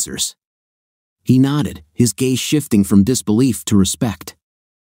my answers. He nodded, his gaze shifting from disbelief to respect.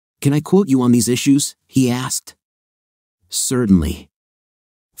 "Can I quote you on these issues?" he asked. "Certainly."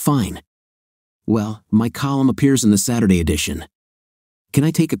 "Fine. Well, my column appears in the Saturday edition. Can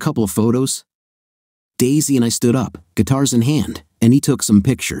I take a couple of photos?" Daisy and I stood up, guitars in hand, and he took some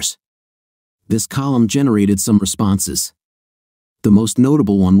pictures. This column generated some responses. The most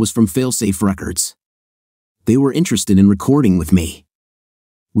notable one was from Failsafe Records. They were interested in recording with me.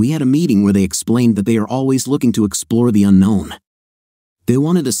 We had a meeting where they explained that they are always looking to explore the unknown. They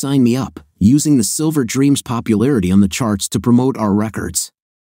wanted to sign me up, using the Silver Dream's popularity on the charts to promote our records.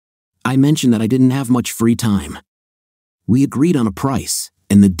 I mentioned that I didn't have much free time. We agreed on a price,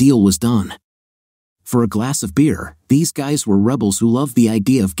 and the deal was done. For a glass of beer, these guys were rebels who loved the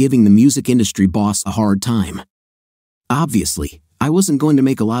idea of giving the music industry boss a hard time. Obviously, I wasn't going to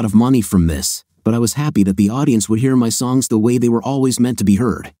make a lot of money from this, but I was happy that the audience would hear my songs the way they were always meant to be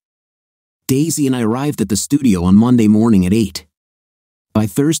heard. Daisy and I arrived at the studio on Monday morning at 8. By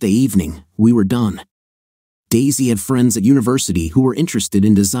Thursday evening, we were done. Daisy had friends at university who were interested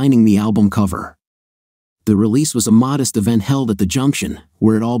in designing the album cover. The release was a modest event held at the Junction,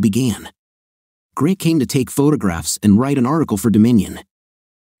 where it all began. Grant came to take photographs and write an article for Dominion.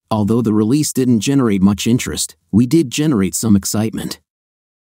 Although the release didn't generate much interest, we did generate some excitement.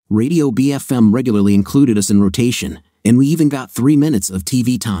 Radio BFM regularly included us in rotation, and we even got 3 minutes of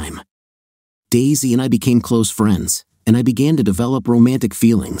TV time. Daisy and I became close friends, and I began to develop romantic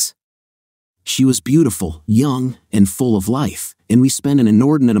feelings. She was beautiful, young, and full of life, and we spent an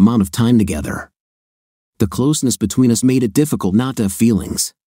inordinate amount of time together. The closeness between us made it difficult not to have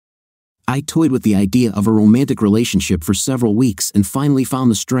feelings. I toyed with the idea of a romantic relationship for several weeks and finally found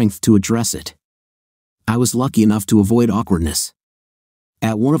the strength to address it. I was lucky enough to avoid awkwardness.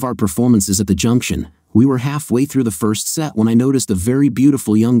 At one of our performances at the Junction, we were halfway through the first set when I noticed a very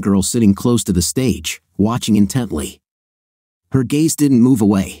beautiful young girl sitting close to the stage, watching intently. Her gaze didn't move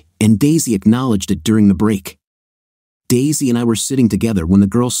away, and Daisy acknowledged it during the break. Daisy and I were sitting together when the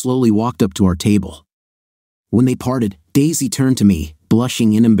girl slowly walked up to our table. When they parted, Daisy turned to me,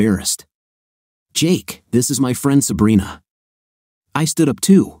 blushing and embarrassed. "Jake, this is my friend Sabrina." I stood up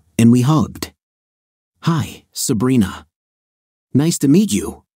too, and we hugged. "Hi, Sabrina. Nice to meet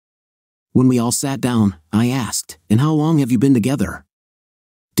you." When we all sat down, I asked, "And how long have you been together?"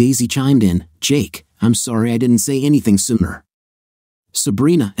 Daisy chimed in, "Jake, I'm sorry I didn't say anything sooner."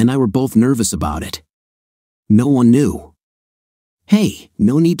 Sabrina and I were both nervous about it. No one knew. "Hey,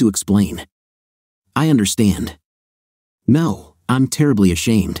 no need to explain. I understand." "No, I'm terribly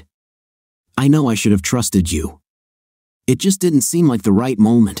ashamed. I know I should have trusted you. It just didn't seem like the right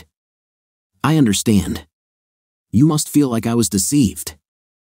moment." "I understand. You must feel like I was deceived."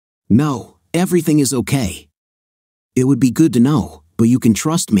 "No, everything is okay. It would be good to know, but you can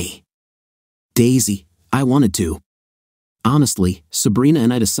trust me." "Daisy, I wanted to." Honestly, Sabrina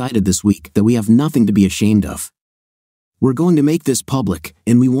and I decided this week that we have nothing to be ashamed of. We're going to make this public,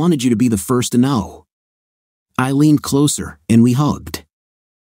 and we wanted you to be the first to know. I leaned closer, and we hugged.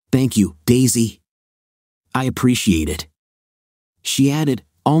 "Thank you, Daisy. I appreciate it." She added,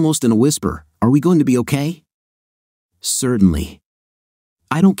 almost in a whisper, "Are we going to be okay?" "Certainly.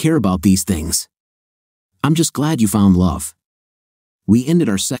 I don't care about these things. I'm just glad you found love." We ended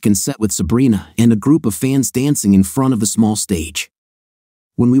our second set with Sabrina and a group of fans dancing in front of the small stage.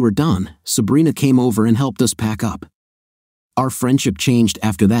 When we were done, Sabrina came over and helped us pack up. Our friendship changed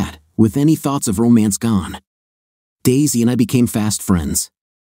after that, with any thoughts of romance gone. Daisy and I became fast friends.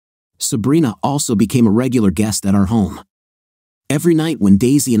 Sabrina also became a regular guest at our home. Every night when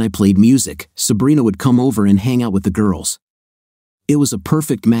Daisy and I played music, Sabrina would come over and hang out with the girls. It was a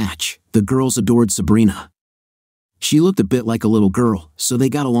perfect match. The girls adored Sabrina. She looked a bit like a little girl, so they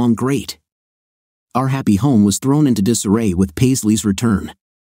got along great. Our happy home was thrown into disarray with Paisley's return.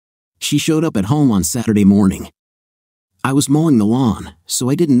 She showed up at home on Saturday morning. I was mowing the lawn, so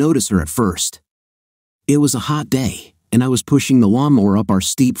I didn't notice her at first. It was a hot day, and I was pushing the lawnmower up our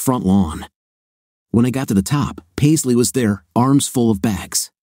steep front lawn. When I got to the top, Paisley was there, arms full of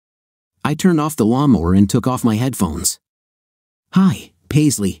bags. I turned off the lawnmower and took off my headphones. "Hi,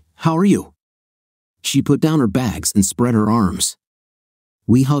 Paisley, how are you?" She put down her bags and spread her arms.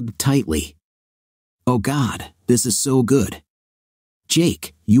 We hugged tightly. "Oh God, this is so good.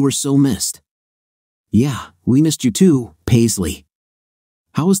 Jake, you were so missed." "Yeah, we missed you too, Paisley."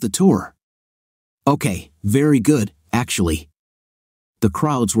 "How was the tour?" "Okay, very good, actually." The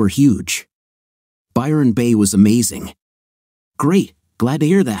crowds were huge. Byron Bay was amazing. "Great, glad to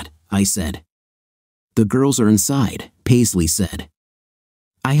hear that," I said. "The girls are inside," Paisley said.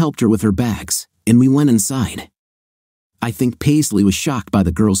 I helped her with her bags, and we went inside. I think Paisley was shocked by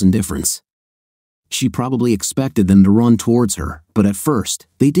the girls' indifference. She probably expected them to run towards her, but at first,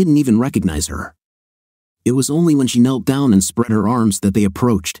 they didn't even recognize her. It was only when she knelt down and spread her arms that they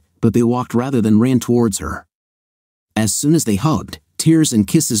approached, but they walked rather than ran towards her. As soon as they hugged, tears and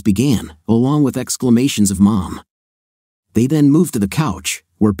kisses began, along with exclamations of "Mom." They then moved to the couch,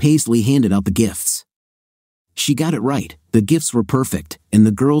 where Paisley handed out the gifts. She got it right, the gifts were perfect, and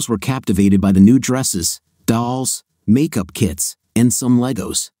the girls were captivated by the new dresses, dolls, makeup kits, and some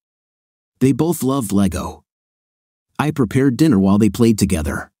Legos. They both loved Lego. I prepared dinner while they played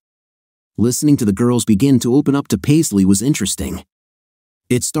together. Listening to the girls begin to open up to Paisley was interesting.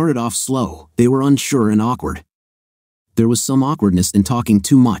 It started off slow, they were unsure and awkward. There was some awkwardness in talking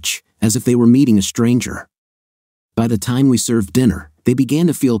too much, as if they were meeting a stranger. By the time we served dinner, they began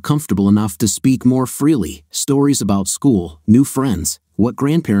to feel comfortable enough to speak more freely, stories about school, new friends, what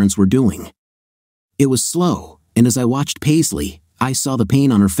grandparents were doing. It was slow, and as I watched Paisley, I saw the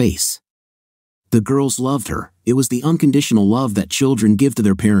pain on her face. The girls loved her, it was the unconditional love that children give to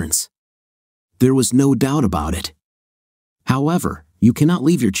their parents. There was no doubt about it. However, you cannot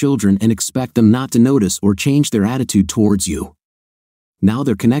leave your children and expect them not to notice or change their attitude towards you. Now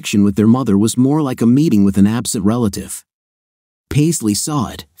their connection with their mother was more like a meeting with an absent relative. Paisley saw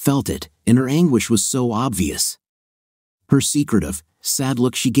it, felt it, and her anguish was so obvious. Her secretive, sad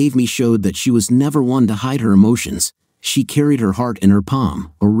look she gave me showed that she was never one to hide her emotions. She carried her heart in her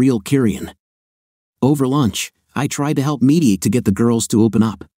palm, a real carrion. Over lunch, I tried to help mediate to get the girls to open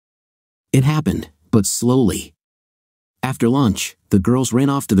up. It happened, but slowly. After lunch, the girls ran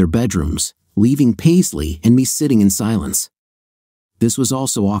off to their bedrooms, leaving Paisley and me sitting in silence. This was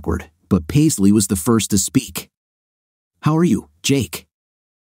also awkward, but Paisley was the first to speak. "How are you, Jake?"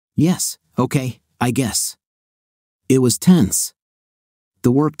 "Yes, okay, I guess." It was tense.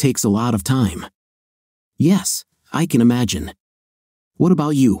 "The work takes a lot of time." "Yes, I can imagine." "What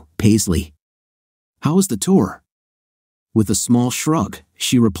about you, Paisley? How was the tour?" With a small shrug,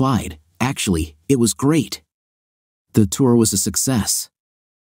 she replied, "Actually, it was great." The tour was a success.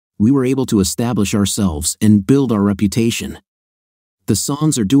 We were able to establish ourselves and build our reputation. The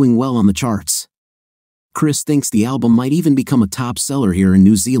songs are doing well on the charts. Chris thinks the album might even become a top seller here in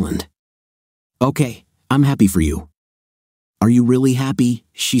New Zealand. "Okay, I'm happy for you." "Are you really happy?"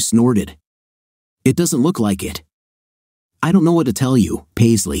 she snorted. "It doesn't look like it." "I don't know what to tell you,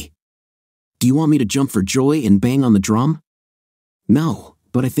 Paisley. Do you want me to jump for joy and bang on the drum?" "No,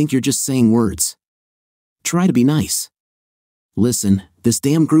 but I think you're just saying words. Try to be nice." "Listen, this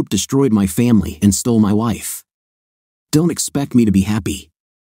damn group destroyed my family and stole my wife. Don't expect me to be happy.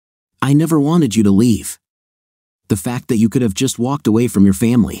 I never wanted you to leave. The fact that you could have just walked away from your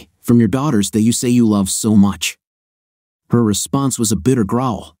family, from your daughters that you say you love so much." Her response was a bitter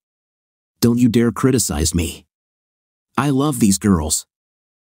growl. "Don't you dare criticize me. I love these girls.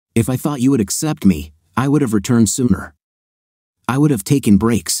 If I thought you would accept me, I would have returned sooner. I would have taken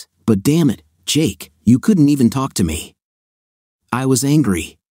breaks, but damn it, Jake, you couldn't even talk to me." I was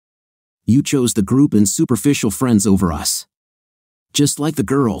angry. "You chose the group and superficial friends over us. Just like the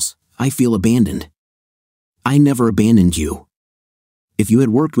girls, I feel abandoned." "I never abandoned you. If you had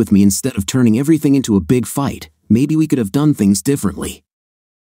worked with me instead of turning everything into a big fight, maybe we could have done things differently.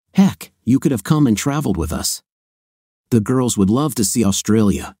 Heck, you could have come and traveled with us. The girls would love to see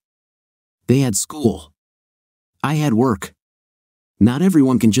Australia. They had school. I had work. Not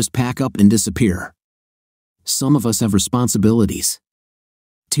everyone can just pack up and disappear. Some of us have responsibilities."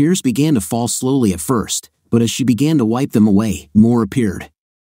 Tears began to fall slowly at first, but as she began to wipe them away, more appeared.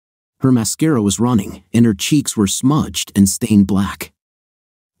 Her mascara was running, and her cheeks were smudged and stained black.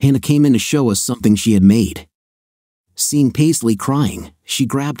 Hannah came in to show us something she had made. Seeing Paisley crying, she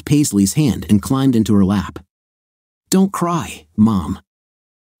grabbed Paisley's hand and climbed into her lap. "Don't cry, Mom.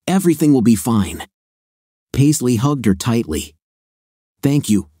 Everything will be fine." Paisley hugged her tightly. "Thank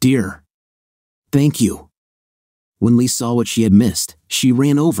you, dear. Thank you." When Lee saw what she had missed, she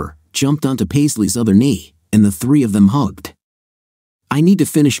ran over, jumped onto Paisley's other knee, and the three of them hugged. "I need to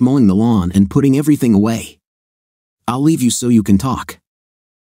finish mowing the lawn and putting everything away. I'll leave you so you can talk."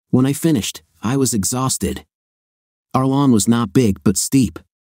 When I finished, I was exhausted. Our lawn was not big but steep.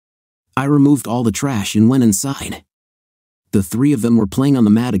 I removed all the trash and went inside. The three of them were playing on the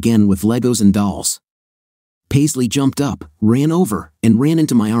mat again with Legos and dolls. Paisley jumped up, ran over, and ran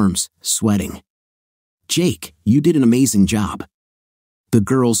into my arms, sweating. "Jake, you did an amazing job. The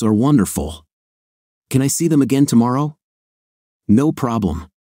girls are wonderful. Can I see them again tomorrow?" "No problem.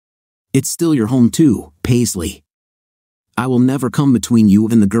 It's still your home too, Paisley. I will never come between you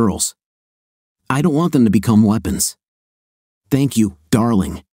and the girls. I don't want them to become weapons." "Thank you,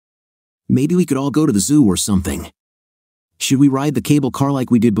 darling. Maybe we could all go to the zoo or something. Should we ride the cable car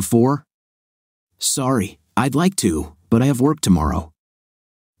like we did before?" "Sorry, I'd like to, but I have work tomorrow."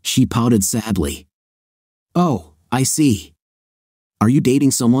 She pouted sadly. "Oh, I see. Are you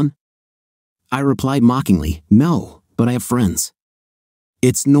dating someone?" I replied mockingly, "No, but I have friends."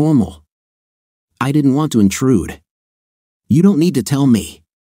 "It's normal." I didn't want to intrude. "You don't need to tell me."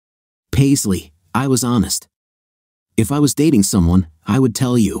 "Paisley, I was honest. If I was dating someone, I would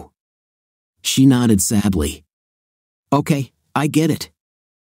tell you." She nodded sadly. "Okay, I get it.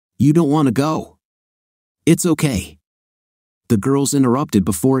 You don't want to go. It's okay." The girls interrupted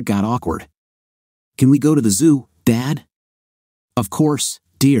before it got awkward. "Can we go to the zoo, Dad?" "Of course,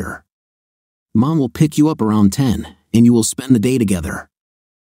 dear. Mom will pick you up around 10, and you will spend the day together."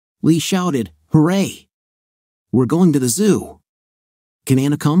 Lee shouted, "Hooray! We're going to the zoo. Can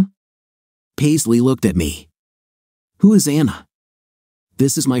Anna come?" Paisley looked at me. "Who is Anna?"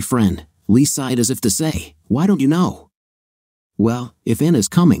 "This is my friend," Lee sighed as if to say, "Why don't you know?" "Well, if Anna is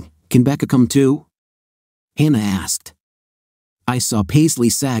coming, can Becca come too?" Hannah asked. I saw Paisley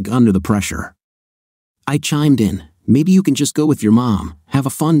sag under the pressure. I chimed in, "Maybe you can just go with your mom, have a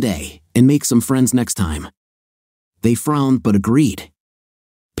fun day, and make some friends next time." They frowned but agreed.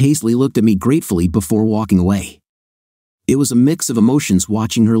 Paisley looked at me gratefully before walking away. It was a mix of emotions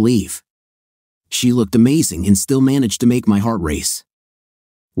watching her leave. She looked amazing and still managed to make my heart race.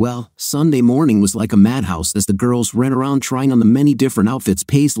 Well, Sunday morning was like a madhouse as the girls ran around trying on the many different outfits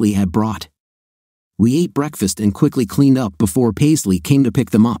Paisley had brought. We ate breakfast and quickly cleaned up before Paisley came to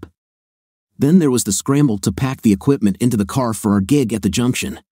pick them up. Then there was the scramble to pack the equipment into the car for our gig at the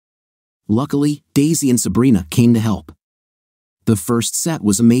junction. Luckily, Daisy and Sabrina came to help. The first set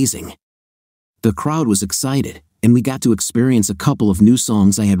was amazing. The crowd was excited, and we got to experience a couple of new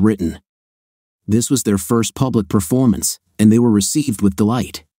songs I had written. This was their first public performance, and they were received with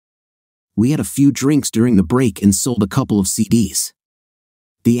delight. We had a few drinks during the break and sold a couple of CDs.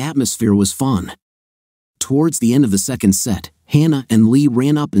 The atmosphere was fun. Towards the end of the second set, Hannah and Lee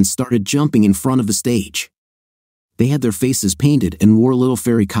ran up and started jumping in front of the stage. They had their faces painted and wore little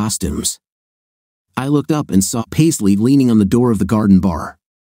fairy costumes. I looked up and saw Paisley leaning on the door of the garden bar.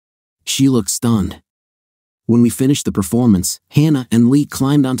 She looked stunned. When we finished the performance, Hannah and Lee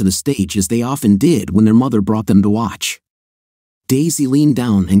climbed onto the stage as they often did when their mother brought them to watch. Daisy leaned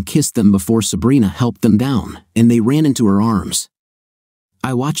down and kissed them before Sabrina helped them down, and they ran into her arms.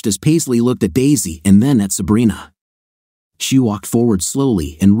 I watched as Paisley looked at Daisy and then at Sabrina. She walked forward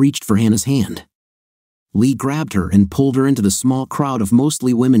slowly and reached for Hannah's hand. Lee grabbed her and pulled her into the small crowd of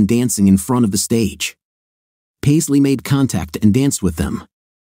mostly women dancing in front of the stage. Paisley made contact and danced with them.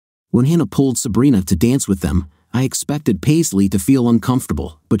 When Hannah pulled Sabrina to dance with them, I expected Paisley to feel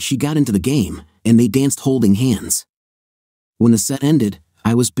uncomfortable, but she got into the game, and they danced holding hands. When the set ended,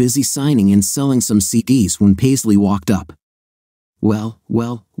 I was busy signing and selling some CDs when Paisley walked up. Well,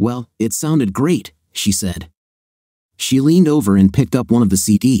 it sounded great," she said. She leaned over and picked up one of the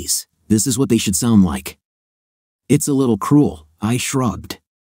CDs. "This is what they should sound like." "It's a little cruel," I shrugged.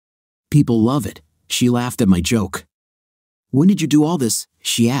 "People love it," she laughed at my joke. "When did you do all this?"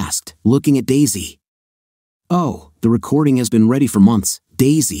 she asked, looking at Daisy. "Oh, the recording has been ready for months."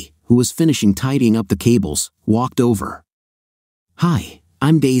 Daisy, who was finishing tidying up the cables, walked over. "Hi,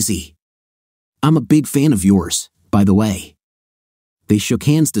 I'm Daisy. I'm a big fan of yours, by the way." They shook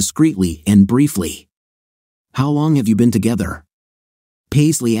hands discreetly and briefly. "How long have you been together?"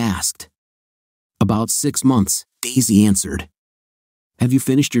 Paisley asked. "About 6 months," Daisy answered. "Have you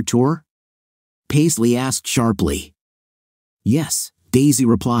finished your tour?" Paisley asked sharply. "Yes," Daisy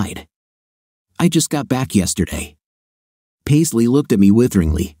replied. "I just got back yesterday." Paisley looked at me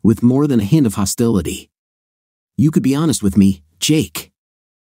witheringly, with more than a hint of hostility. "You could be honest with me, Jake."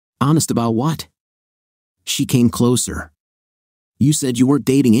 "Honest about what?" She came closer. "You said you weren't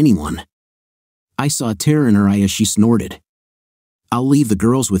dating anyone." I saw a tear in her eye as she snorted. "I'll leave the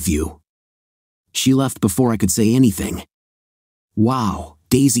girls with you." She left before I could say anything. "Wow,"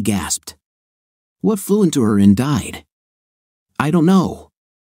 Daisy gasped. "What flew into her and died?" "I don't know.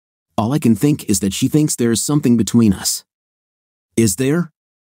 All I can think is that she thinks there is something between us." "Is there?"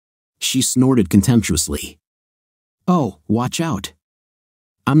 She snorted contemptuously. "Oh, watch out.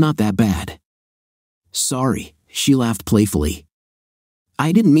 I'm not that bad. Sorry, she laughed playfully.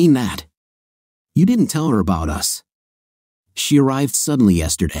 I didn't mean that. You didn't tell her about us. She arrived suddenly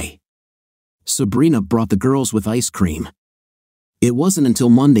yesterday. Sabrina brought the girls with ice cream. It wasn't until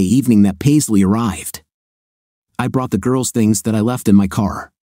Monday evening that Paisley arrived. I brought the girls things that I left in my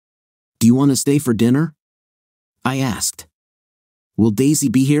car. Do you want to stay for dinner? I asked. Will Daisy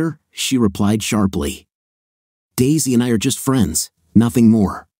be here? She replied sharply. Daisy and I are just friends, nothing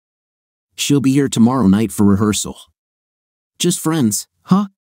more. She'll be here tomorrow night for rehearsal. Just friends, huh?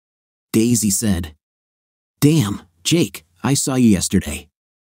 Daisy said. Damn, Jake, I saw you yesterday.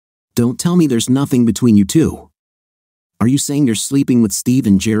 Don't tell me there's nothing between you two. Are you saying you're sleeping with Steve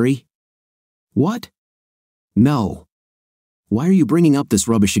and Jerry? What? No. Why are you bringing up this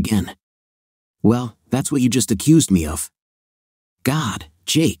rubbish again? Well, that's what you just accused me of. God,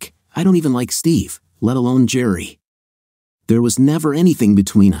 Jake, I don't even like Steve, let alone Jerry. There was never anything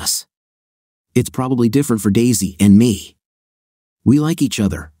between us. It's probably different for Daisy and me. We like each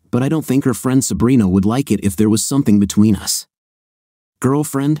other, but I don't think her friend Sabrina would like it if there was something between us.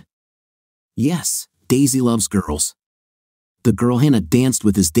 Girlfriend? Yes, Daisy loves girls. The girl Hannah danced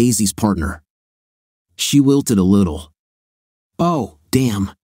with is Daisy's partner. She wilted a little. Oh,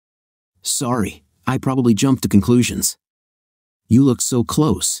 damn. Sorry, I probably jumped to conclusions. You looked so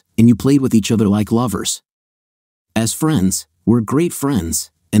close, and you played with each other like lovers. As friends, we're great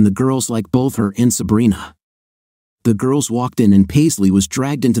friends, and the girls like both her and Sabrina. The girls walked in and Paisley was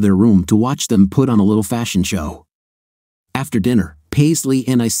dragged into their room to watch them put on a little fashion show. After dinner, Paisley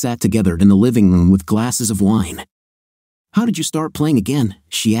and I sat together in the living room with glasses of wine. How did you start playing again?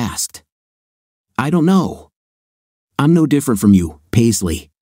 She asked. I don't know. I'm no different from you, Paisley.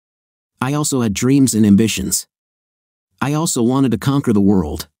 I also had dreams and ambitions. I also wanted to conquer the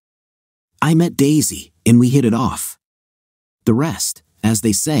world. I met Daisy, and we hit it off. The rest, as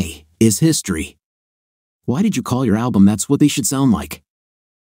they say, is history. Why did you call your album That's What They Should Sound Like?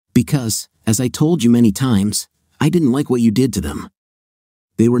 Because, as I told you many times, I didn't like what you did to them.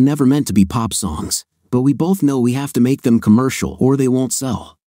 They were never meant to be pop songs, but we both know we have to make them commercial or they won't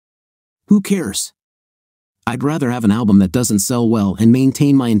sell. Who cares? I'd rather have an album that doesn't sell well and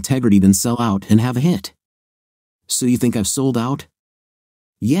maintain my integrity than sell out and have a hit. So you think I've sold out?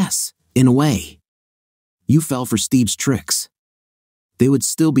 Yes, in a way. You fell for Steve's tricks. They would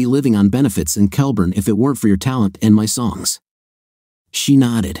still be living on benefits in Kelburn if it weren't for your talent and my songs. She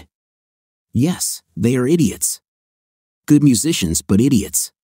nodded. Yes, they are idiots. Good musicians, but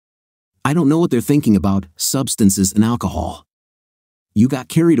idiots. I don't know what they're thinking about, substances and alcohol. You got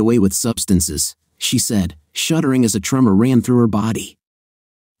carried away with substances, she said, shuddering as a tremor ran through her body.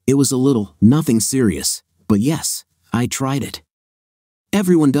 It was a little, nothing serious, but yes, I tried it.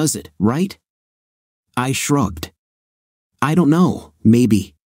 Everyone does it, right? I shrugged. I don't know,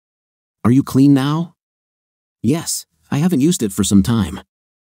 maybe. Are you clean now? Yes, I haven't used it for some time.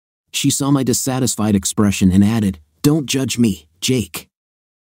 She saw my dissatisfied expression and added, Don't judge me, Jake.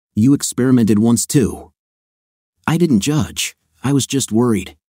 You experimented once too. I didn't judge, I was just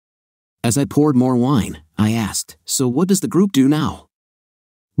worried. As I poured more wine, I asked, So what does the group do now?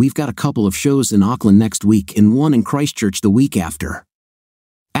 We've got a couple of shows in Auckland next week and one in Christchurch the week after.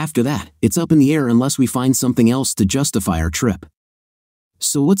 After that, it's up in the air unless we find something else to justify our trip.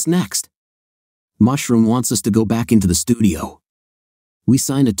 So what's next? Mushroom wants us to go back into the studio. We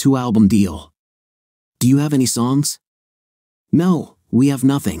signed a 2-album deal. Do you have any songs? No, we have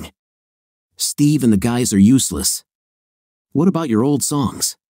nothing. Steve and the guys are useless. What about your old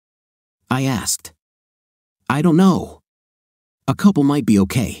songs? I asked. I don't know. A couple might be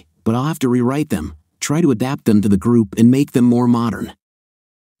okay, but I'll have to rewrite them, try to adapt them to the group and make them more modern.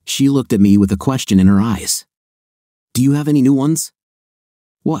 She looked at me with a question in her eyes. Do you have any new ones?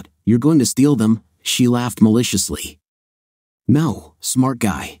 What, you're going to steal them? She laughed maliciously. No, smart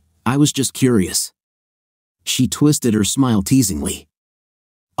guy, I was just curious. She twisted her smile teasingly.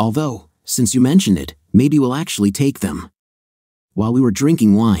 Although, since you mentioned it, maybe we'll actually take them. While we were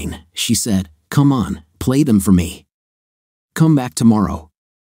drinking wine, she said, Come on, play them for me. Come back tomorrow.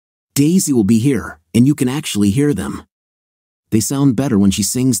 Daisy will be here, and you can actually hear them. They sound better when she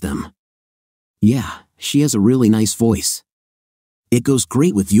sings them. Yeah, she has a really nice voice. It goes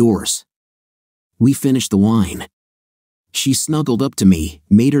great with yours. We finished the wine. She snuggled up to me,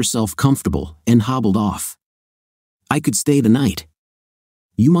 made herself comfortable, and hobbled off. I could stay the night.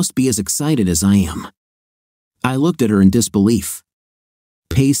 You must be as excited as I am. I looked at her in disbelief.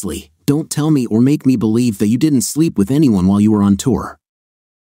 Paisley, don't tell me or make me believe that you didn't sleep with anyone while you were on tour.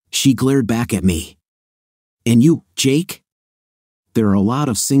 She glared back at me. And you, Jake? There are a lot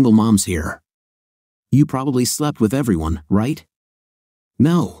of single moms here. You probably slept with everyone, right?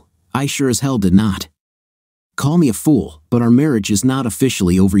 No, I sure as hell did not. Call me a fool, but our marriage is not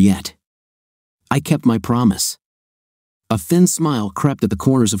officially over yet. I kept my promise. A thin smile crept at the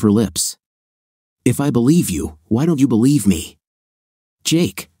corners of her lips. If I believe you, why don't you believe me?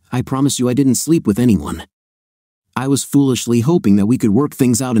 Jake, I promise you I didn't sleep with anyone. I was foolishly hoping that we could work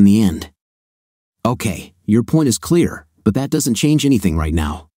things out in the end. Okay, your point is clear, but that doesn't change anything right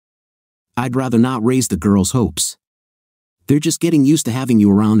now. I'd rather not raise the girls' hopes. They're just getting used to having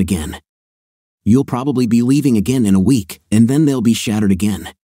you around again. You'll probably be leaving again in a week, and then they'll be shattered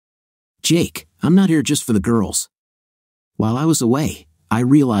again. Jake, I'm not here just for the girls. While I was away, I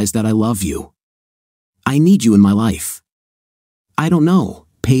realized that I love you. I need you in my life. I don't know,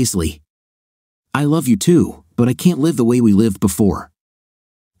 Paisley. I love you too, but I can't live the way we lived before.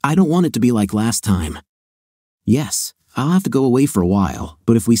 I don't want it to be like last time. Yes, I'll have to go away for a while,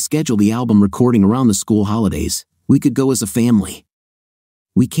 but if we schedule the album recording around the school holidays, we could go as a family.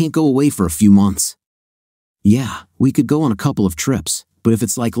 We can't go away for a few months. Yeah, we could go on a couple of trips, but if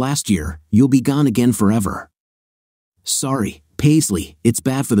it's like last year, you'll be gone again forever. Sorry, Paisley, it's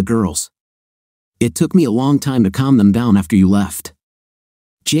bad for the girls. It took me a long time to calm them down after you left.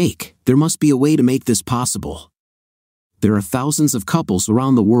 Jake, there must be a way to make this possible. There are thousands of couples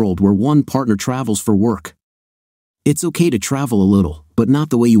around the world where one partner travels for work. It's okay to travel a little, but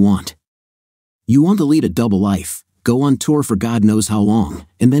not the way you want. You want to lead a double life, go on tour for God knows how long,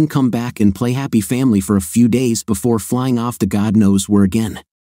 and then come back and play happy family for a few days before flying off to God knows where again.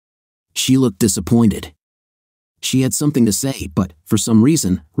 She looked disappointed. She had something to say, but, for some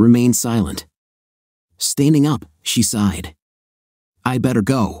reason, remained silent. Standing up, she sighed. I better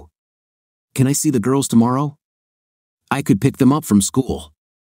go. Can I see the girls tomorrow? I could pick them up from school.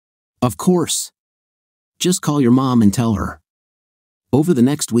 Of course. Just call your mom and tell her. Over the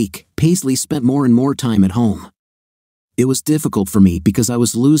next week, Paisley spent more and more time at home. It was difficult for me because I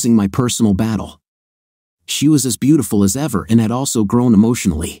was losing my personal battle. She was as beautiful as ever and had also grown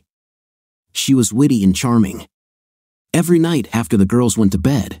emotionally. She was witty and charming. Every night after the girls went to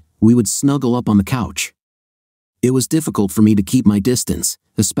bed, we would snuggle up on the couch. It was difficult for me to keep my distance,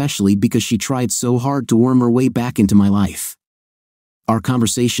 especially because she tried so hard to worm her way back into my life. Our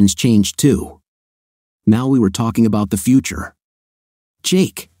conversations changed too. Now we were talking about the future.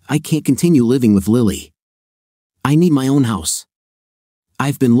 Jake, I can't continue living with Lily. I need my own house.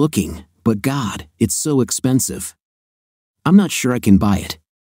 I've been looking, but God, it's so expensive. I'm not sure I can buy it.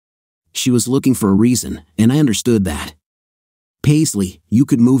 She was looking for a reason, and I understood that. Paisley, you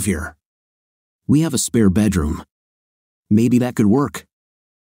could move here. We have a spare bedroom. Maybe that could work.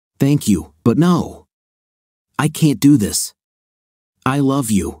 Thank you, but no. I can't do this. I love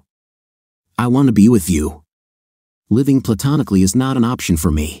you. I want to be with you. Living platonically is not an option for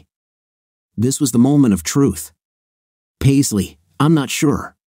me. This was the moment of truth. Paisley, I'm not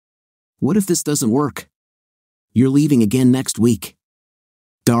sure. What if this doesn't work? You're leaving again next week.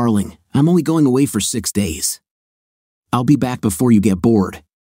 Darling, I'm only going away for 6 days. I'll be back before you get bored.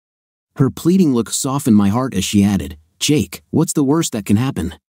 Her pleading look softened my heart as she added, Jake, what's the worst that can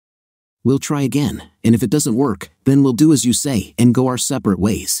happen? We'll try again, and if it doesn't work, then we'll do as you say and go our separate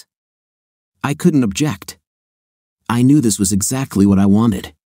ways. I couldn't object. I knew this was exactly what I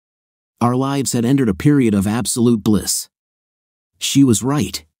wanted. Our lives had entered a period of absolute bliss. She was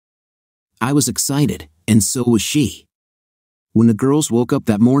right. I was excited, and so was she. When the girls woke up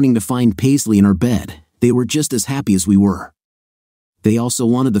that morning to find Paisley in our bed, they were just as happy as we were. They also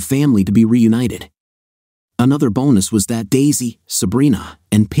wanted the family to be reunited. Another bonus was that Daisy, Sabrina,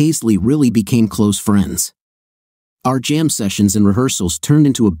 and Paisley really became close friends. Our jam sessions and rehearsals turned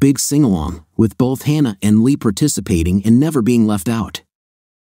into a big sing-along, with both Hannah and Lee participating and never being left out.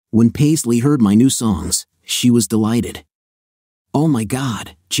 When Paisley heard my new songs, she was delighted. Oh my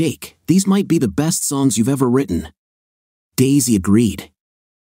God, Jake, these might be the best songs you've ever written. Daisy agreed.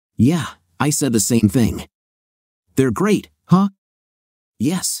 Yeah, I said the same thing. They're great, huh?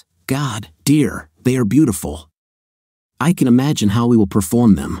 Yes, God, dear, they are beautiful. I can imagine how we will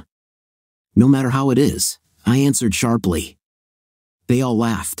perform them. No matter how it is, I answered sharply. They all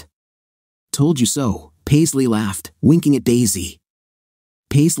laughed. Told you so, Paisley laughed, winking at Daisy.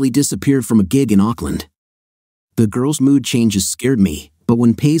 Paisley disappeared from a gig in Auckland. The girls' mood changes scared me, but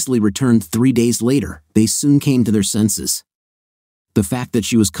when Paisley returned 3 days later, they soon came to their senses. The fact that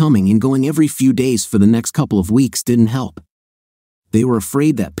she was coming and going every few days for the next couple of weeks didn't help. They were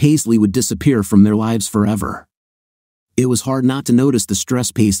afraid that Paisley would disappear from their lives forever. It was hard not to notice the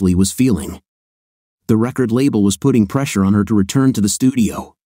stress Paisley was feeling. The record label was putting pressure on her to return to the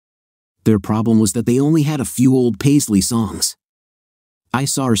studio. Their problem was that they only had a few old Paisley songs. I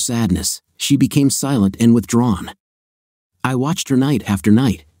saw her sadness. She became silent and withdrawn. I watched her night after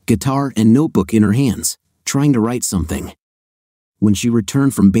night, guitar and notebook in her hands, trying to write something. When she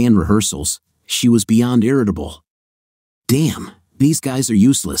returned from band rehearsals, she was beyond irritable. Damn, these guys are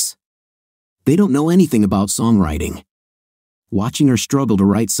useless. They don't know anything about songwriting. Watching her struggle to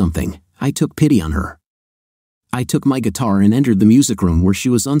write something, I took pity on her. I took my guitar and entered the music room where she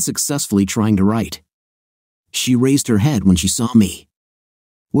was unsuccessfully trying to write. She raised her head when she saw me.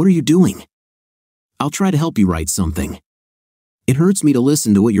 "What are you doing?" "I'll try to help you write something. It hurts me to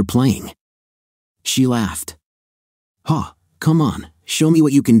listen to what you're playing." She laughed. "Huh, come on, show me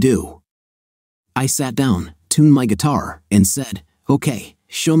what you can do." I sat down, tuned my guitar, and said, "Okay,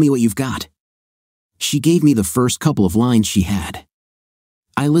 show me what you've got." She gave me the first couple of lines she had.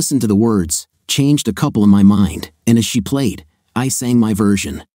 I listened to the words, changed a couple in my mind, and as she played, I sang my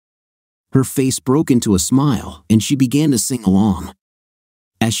version. Her face broke into a smile, and she began to sing along.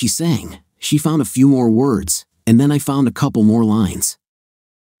 As she sang, she found a few more words, and then I found a couple more lines.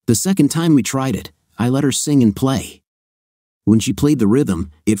 The second time we tried it, I let her sing and play. When she played the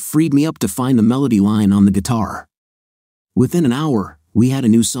rhythm, it freed me up to find the melody line on the guitar. Within an hour, we had a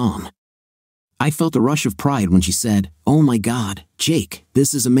new song. I felt a rush of pride when she said, "Oh my God, Jake,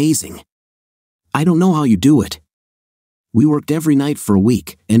 this is amazing. I don't know how you do it." We worked every night for a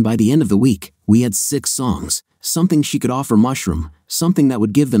week, and by the end of the week, we had 6 songs, something she could offer Mushroom, something that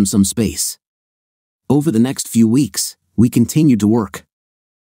would give them some space. Over the next few weeks, we continued to work.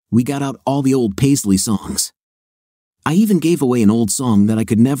 We got out all the old Paisley songs. I even gave away an old song that I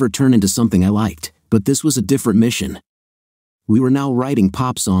could never turn into something I liked, but this was a different mission. We were now writing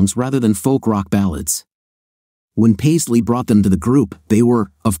pop songs rather than folk rock ballads. When Paisley brought them to the group, they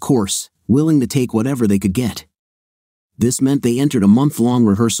were, of course, willing to take whatever they could get. This meant they entered a month-long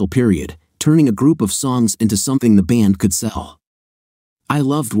rehearsal period, turning a group of songs into something the band could sell. I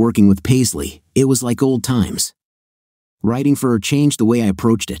loved working with Paisley, it was like old times. Writing for her changed the way I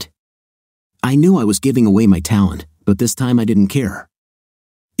approached it. I knew I was giving away my talent, but this time I didn't care.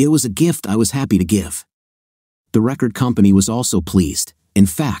 It was a gift I was happy to give. The record company was also pleased. In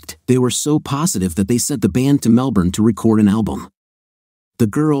fact, they were so positive that they sent the band to Melbourne to record an album. The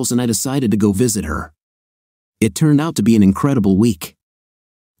girls and I decided to go visit her. It turned out to be an incredible week.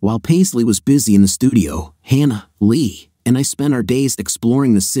 While Paisley was busy in the studio, Hannah, Lee, and I spent our days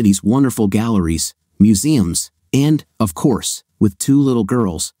exploring the city's wonderful galleries, museums, and, of course, with 2 little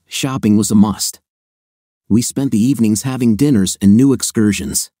girls, shopping was a must. We spent the evenings having dinners and new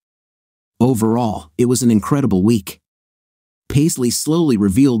excursions. Overall, it was an incredible week. Paisley slowly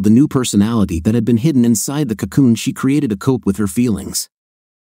revealed the new personality that had been hidden inside the cocoon she created to cope with her feelings.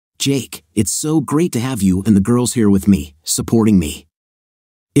 "Jake, it's so great to have you and the girls here with me, supporting me.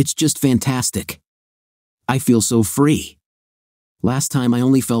 It's just fantastic. I feel so free. Last time I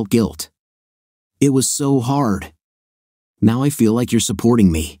only felt guilt. It was so hard. Now I feel like you're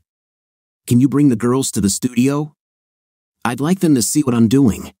supporting me. Can you bring the girls to the studio? I'd like them to see what I'm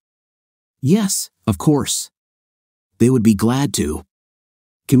doing." "Yes, of course. They would be glad to.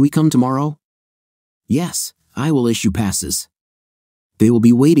 Can we come tomorrow?" "Yes, I will issue passes. They will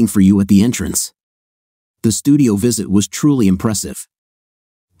be waiting for you at the entrance." The studio visit was truly impressive.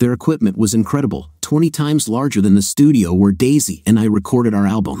 Their equipment was incredible, 20 times larger than the studio where Daisy and I recorded our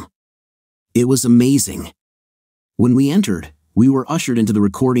album. It was amazing. When we entered, we were ushered into the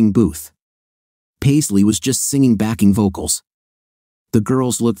recording booth. Paisley was just singing backing vocals. The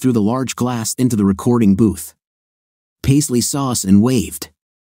girls looked through the large glass into the recording booth. Paisley saw us and waved.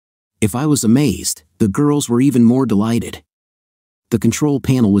 If I was amazed, the girls were even more delighted. The control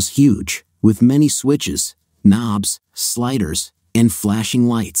panel was huge, with many switches, knobs, sliders, and flashing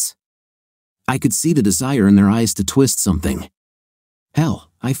lights. I could see the desire in their eyes to twist something.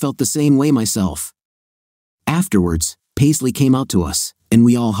 Hell, I felt the same way myself. Afterwards, Paisley came out to us, and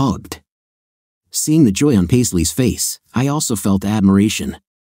we all hugged. Seeing the joy on Paisley's face, I also felt admiration.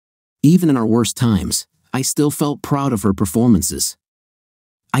 Even in our worst times, I still felt proud of her performances.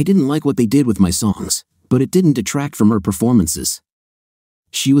 I didn't like what they did with my songs, but it didn't detract from her performances.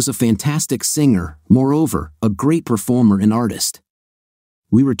 She was a fantastic singer, moreover, a great performer and artist.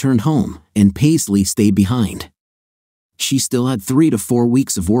 We returned home, and Paisley stayed behind. She still had 3 to 4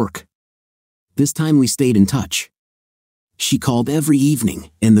 weeks of work. This time we stayed in touch. She called every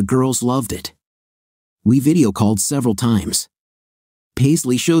evening, and the girls loved it. We video called several times.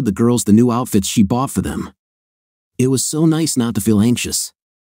 Paisley showed the girls the new outfits she bought for them. It was so nice not to feel anxious.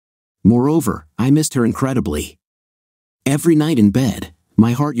 Moreover, I missed her incredibly. Every night in bed,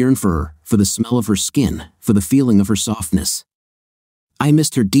 my heart yearned for her, for the smell of her skin, for the feeling of her softness. I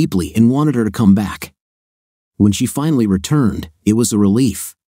missed her deeply and wanted her to come back. When she finally returned, it was a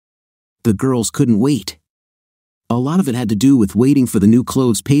relief. The girls couldn't wait. A lot of it had to do with waiting for the new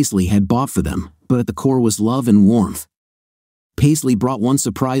clothes Paisley had bought for them, but at the core was love and warmth. Paisley brought one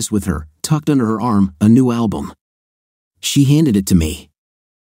surprise with her, tucked under her arm, a new album. She handed it to me.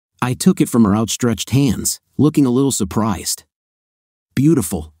 I took it from her outstretched hands, looking a little surprised.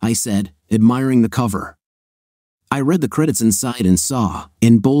 "Beautiful," I said, admiring the cover. I read the credits inside and saw,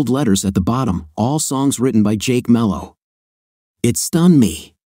 in bold letters at the bottom, all songs written by Jake Mello. It stunned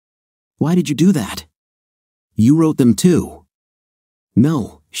me. "Why did you do that? You wrote them too?"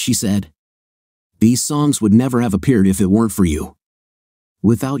 "No," she said. "These songs would never have appeared if it weren't for you.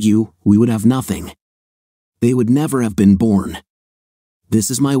 Without you, we would have nothing. They would never have been born.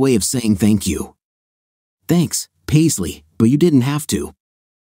 This is my way of saying thank you." "Thanks, Paisley, but you didn't have to."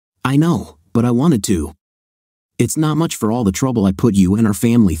 "I know, but I wanted to. It's not much for all the trouble I put you and our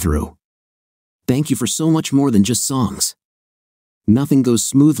family through. Thank you for so much more than just songs." Nothing goes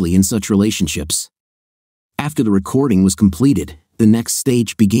smoothly in such relationships. After the recording was completed, the next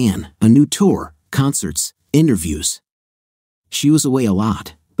stage began, a new tour, concerts, interviews. She was away a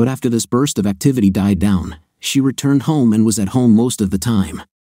lot, but after this burst of activity died down, she returned home and was at home most of the time.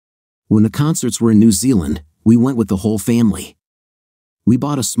 When the concerts were in New Zealand, we went with the whole family. We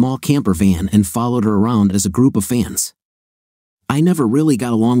bought a small camper van and followed her around as a group of fans. I never really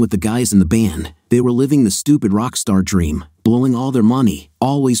got along with the guys in the band. They were living the stupid rock star dream, blowing all their money,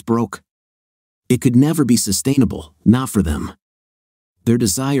 always broke. It could never be sustainable, not for them. Their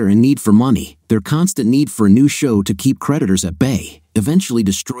desire and need for money, their constant need for a new show to keep creditors at bay, eventually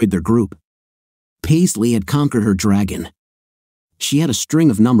destroyed their group. Paisley had conquered her dragon. She had a string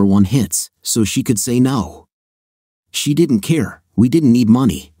of #1 hits, so she could say no. She didn't care, we didn't need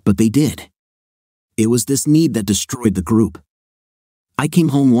money, but they did. It was this need that destroyed the group. I came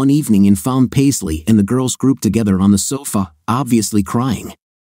home one evening and found Paisley and the girls grouped together on the sofa, obviously crying.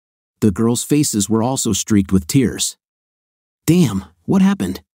 The girls' faces were also streaked with tears. "Damn, what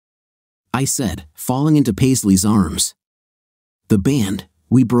happened?" I said, falling into Paisley's arms. "The band,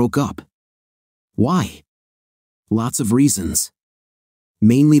 we broke up." "Why?" "Lots of reasons.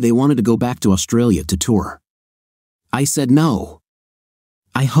 Mainly they wanted to go back to Australia to tour. I said no."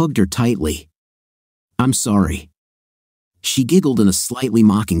 I hugged her tightly. "I'm sorry." She giggled in a slightly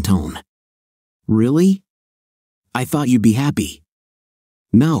mocking tone. "Really? I thought you'd be happy."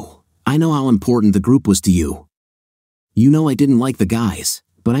 "No, I know how important the group was to you. You know I didn't like the guys,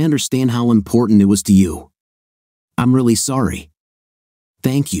 but I understand how important it was to you. I'm really sorry."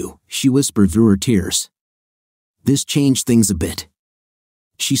 "Thank you," she whispered through her tears. This changed things a bit.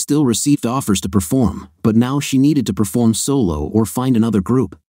 She still received offers to perform, but now she needed to perform solo or find another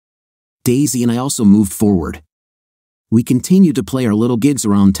group. Daisy and I also moved forward. We continued to play our little gigs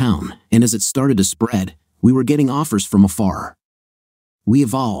around town, and as it started to spread, we were getting offers from afar. We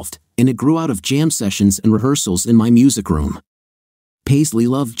evolved, and it grew out of jam sessions and rehearsals in my music room. Paisley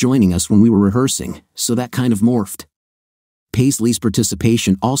loved joining us when we were rehearsing, so that kind of morphed. Paisley's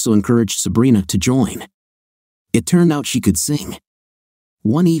participation also encouraged Sabrina to join. It turned out she could sing.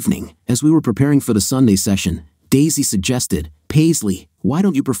 One evening, as we were preparing for the Sunday session, Daisy suggested, "Paisley, why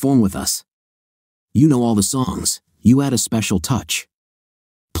don't you perform with us? You know all the songs, you add a special touch.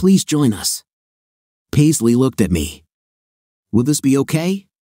 Please join us." Paisley looked at me. "Will this be okay?"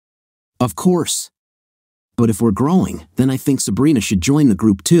 "Of course. But if we're growing, then I think Sabrina should join the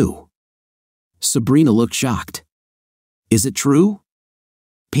group too." Sabrina looked shocked. "Is it true?"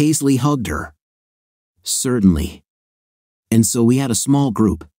 Paisley hugged her. "Certainly." And so we had a small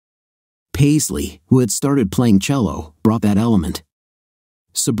group. Paisley, who had started playing cello, brought that element.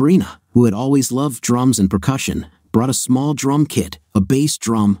 Sabrina, who had always loved drums and percussion, brought a small drum kit, a bass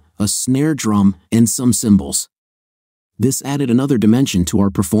drum, a snare drum, and some cymbals. This added another dimension to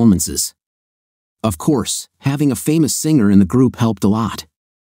our performances. Of course, having a famous singer in the group helped a lot.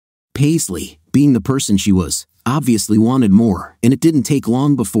 Paisley, being the person she was, obviously wanted more, and it didn't take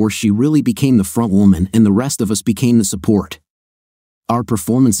long before she really became the front woman and the rest of us became the support. Our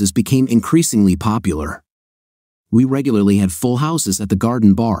performances became increasingly popular. We regularly had full houses at the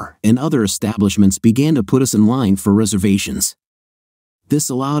Garden Bar, and other establishments began to put us in line for reservations. This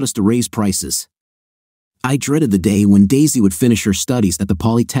allowed us to raise prices. I dreaded the day when Daisy would finish her studies at the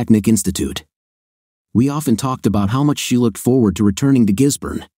Polytechnic Institute. We often talked about how much she looked forward to returning to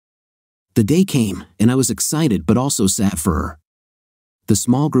Gisborne. The day came, and I was excited but also sad for her. The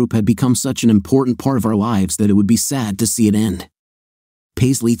small group had become such an important part of our lives that it would be sad to see it end.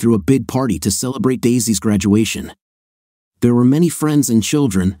 Paisley threw a big party to celebrate Daisy's graduation. There were many friends and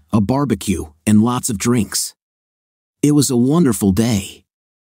children, a barbecue, and lots of drinks. It was a wonderful day.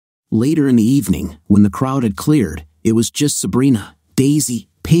 Later in the evening, when the crowd had cleared, it was just Sabrina, Daisy,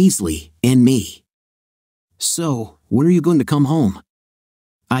 Paisley, and me. So, when are you going to come home?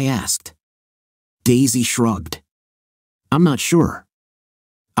 I asked. Daisy shrugged. I'm not sure.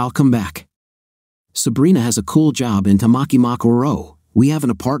 I'll come back. Sabrina has a cool job in Tamaki-Makoro. We have an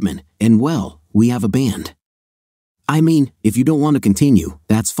apartment, and well, we have a band. I mean, if you don't want to continue,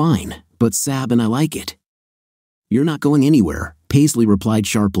 that's fine, but Sab and I like it. You're not going anywhere, Paisley replied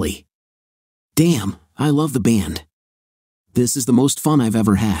sharply. Damn, I love the band. This is the most fun I've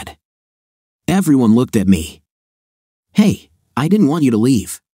ever had. Everyone looked at me. Hey, I didn't want you to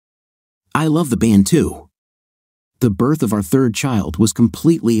leave. I love the band too. The birth of our third child was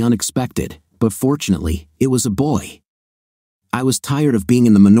completely unexpected, but fortunately, it was a boy. I was tired of being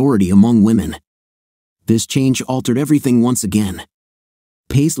in the minority among women. This change altered everything once again.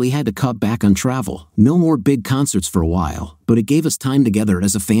 Paisley had to cut back on travel, no more big concerts for a while, but it gave us time together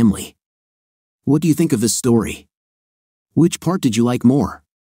as a family. What do you think of this story? Which part did you like more?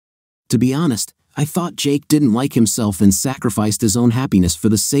 To be honest, I thought Jake didn't like himself and sacrificed his own happiness for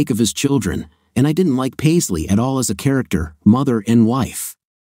the sake of his children, and I didn't like Paisley at all as a character, mother and wife.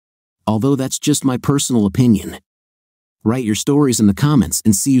 Although that's just my personal opinion. Write your stories in the comments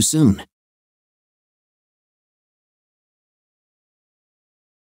and see you soon.